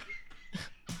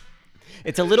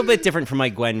 It's a little bit different from my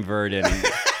Gwen Verdon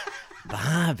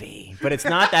Bobby. But it's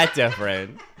not that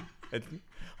different. But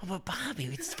Bobby,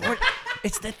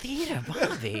 it's the theater,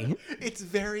 Bobby. It's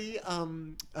very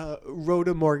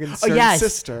Rhoda Morgenstern's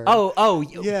sister.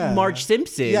 Yeah. Marge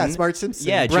Simpson. Yes, Marge Simpson.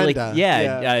 Yeah,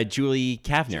 Brenda. Julie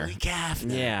Kavner. Julie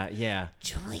Kavner. Yeah.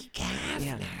 Julie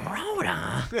Kavner. Yeah.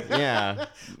 Rhoda. Yeah.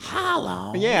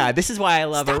 Hollow. Yeah, this is why I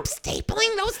love Stop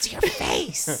stapling those to your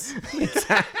face.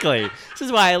 Exactly. This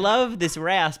is why I love this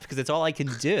rasp, because it's all I can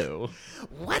do.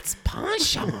 What's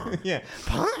penchant? Yeah.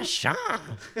 Penchant.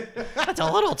 That's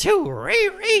a little too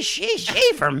re-she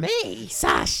for me.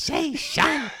 Sachet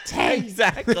Chante.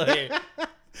 Exactly.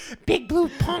 Big blue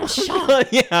penchant.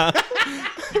 Yeah.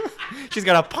 She's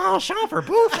got a penchant for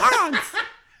bouffants.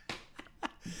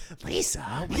 Lisa,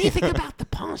 what do you think about the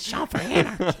penchant for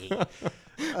anarchy?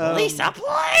 Lisa,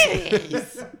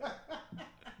 please.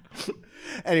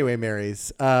 Anyway,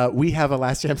 Marys, we have a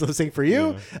last chance to sing for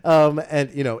you.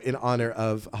 And, in honor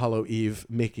of Hollow Eve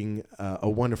making a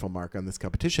wonderful mark on this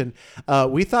competition,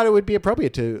 we thought it would be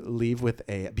appropriate to leave with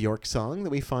a Bjork song that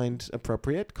we find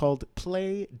appropriate called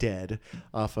Play Dead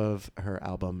off of her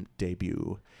album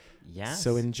debut. Yes.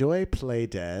 So enjoy Play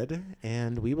Dead,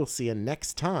 and we will see you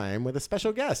next time with a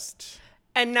special guest.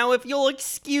 And now if you'll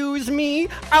excuse me,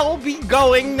 I'll be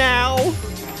going now.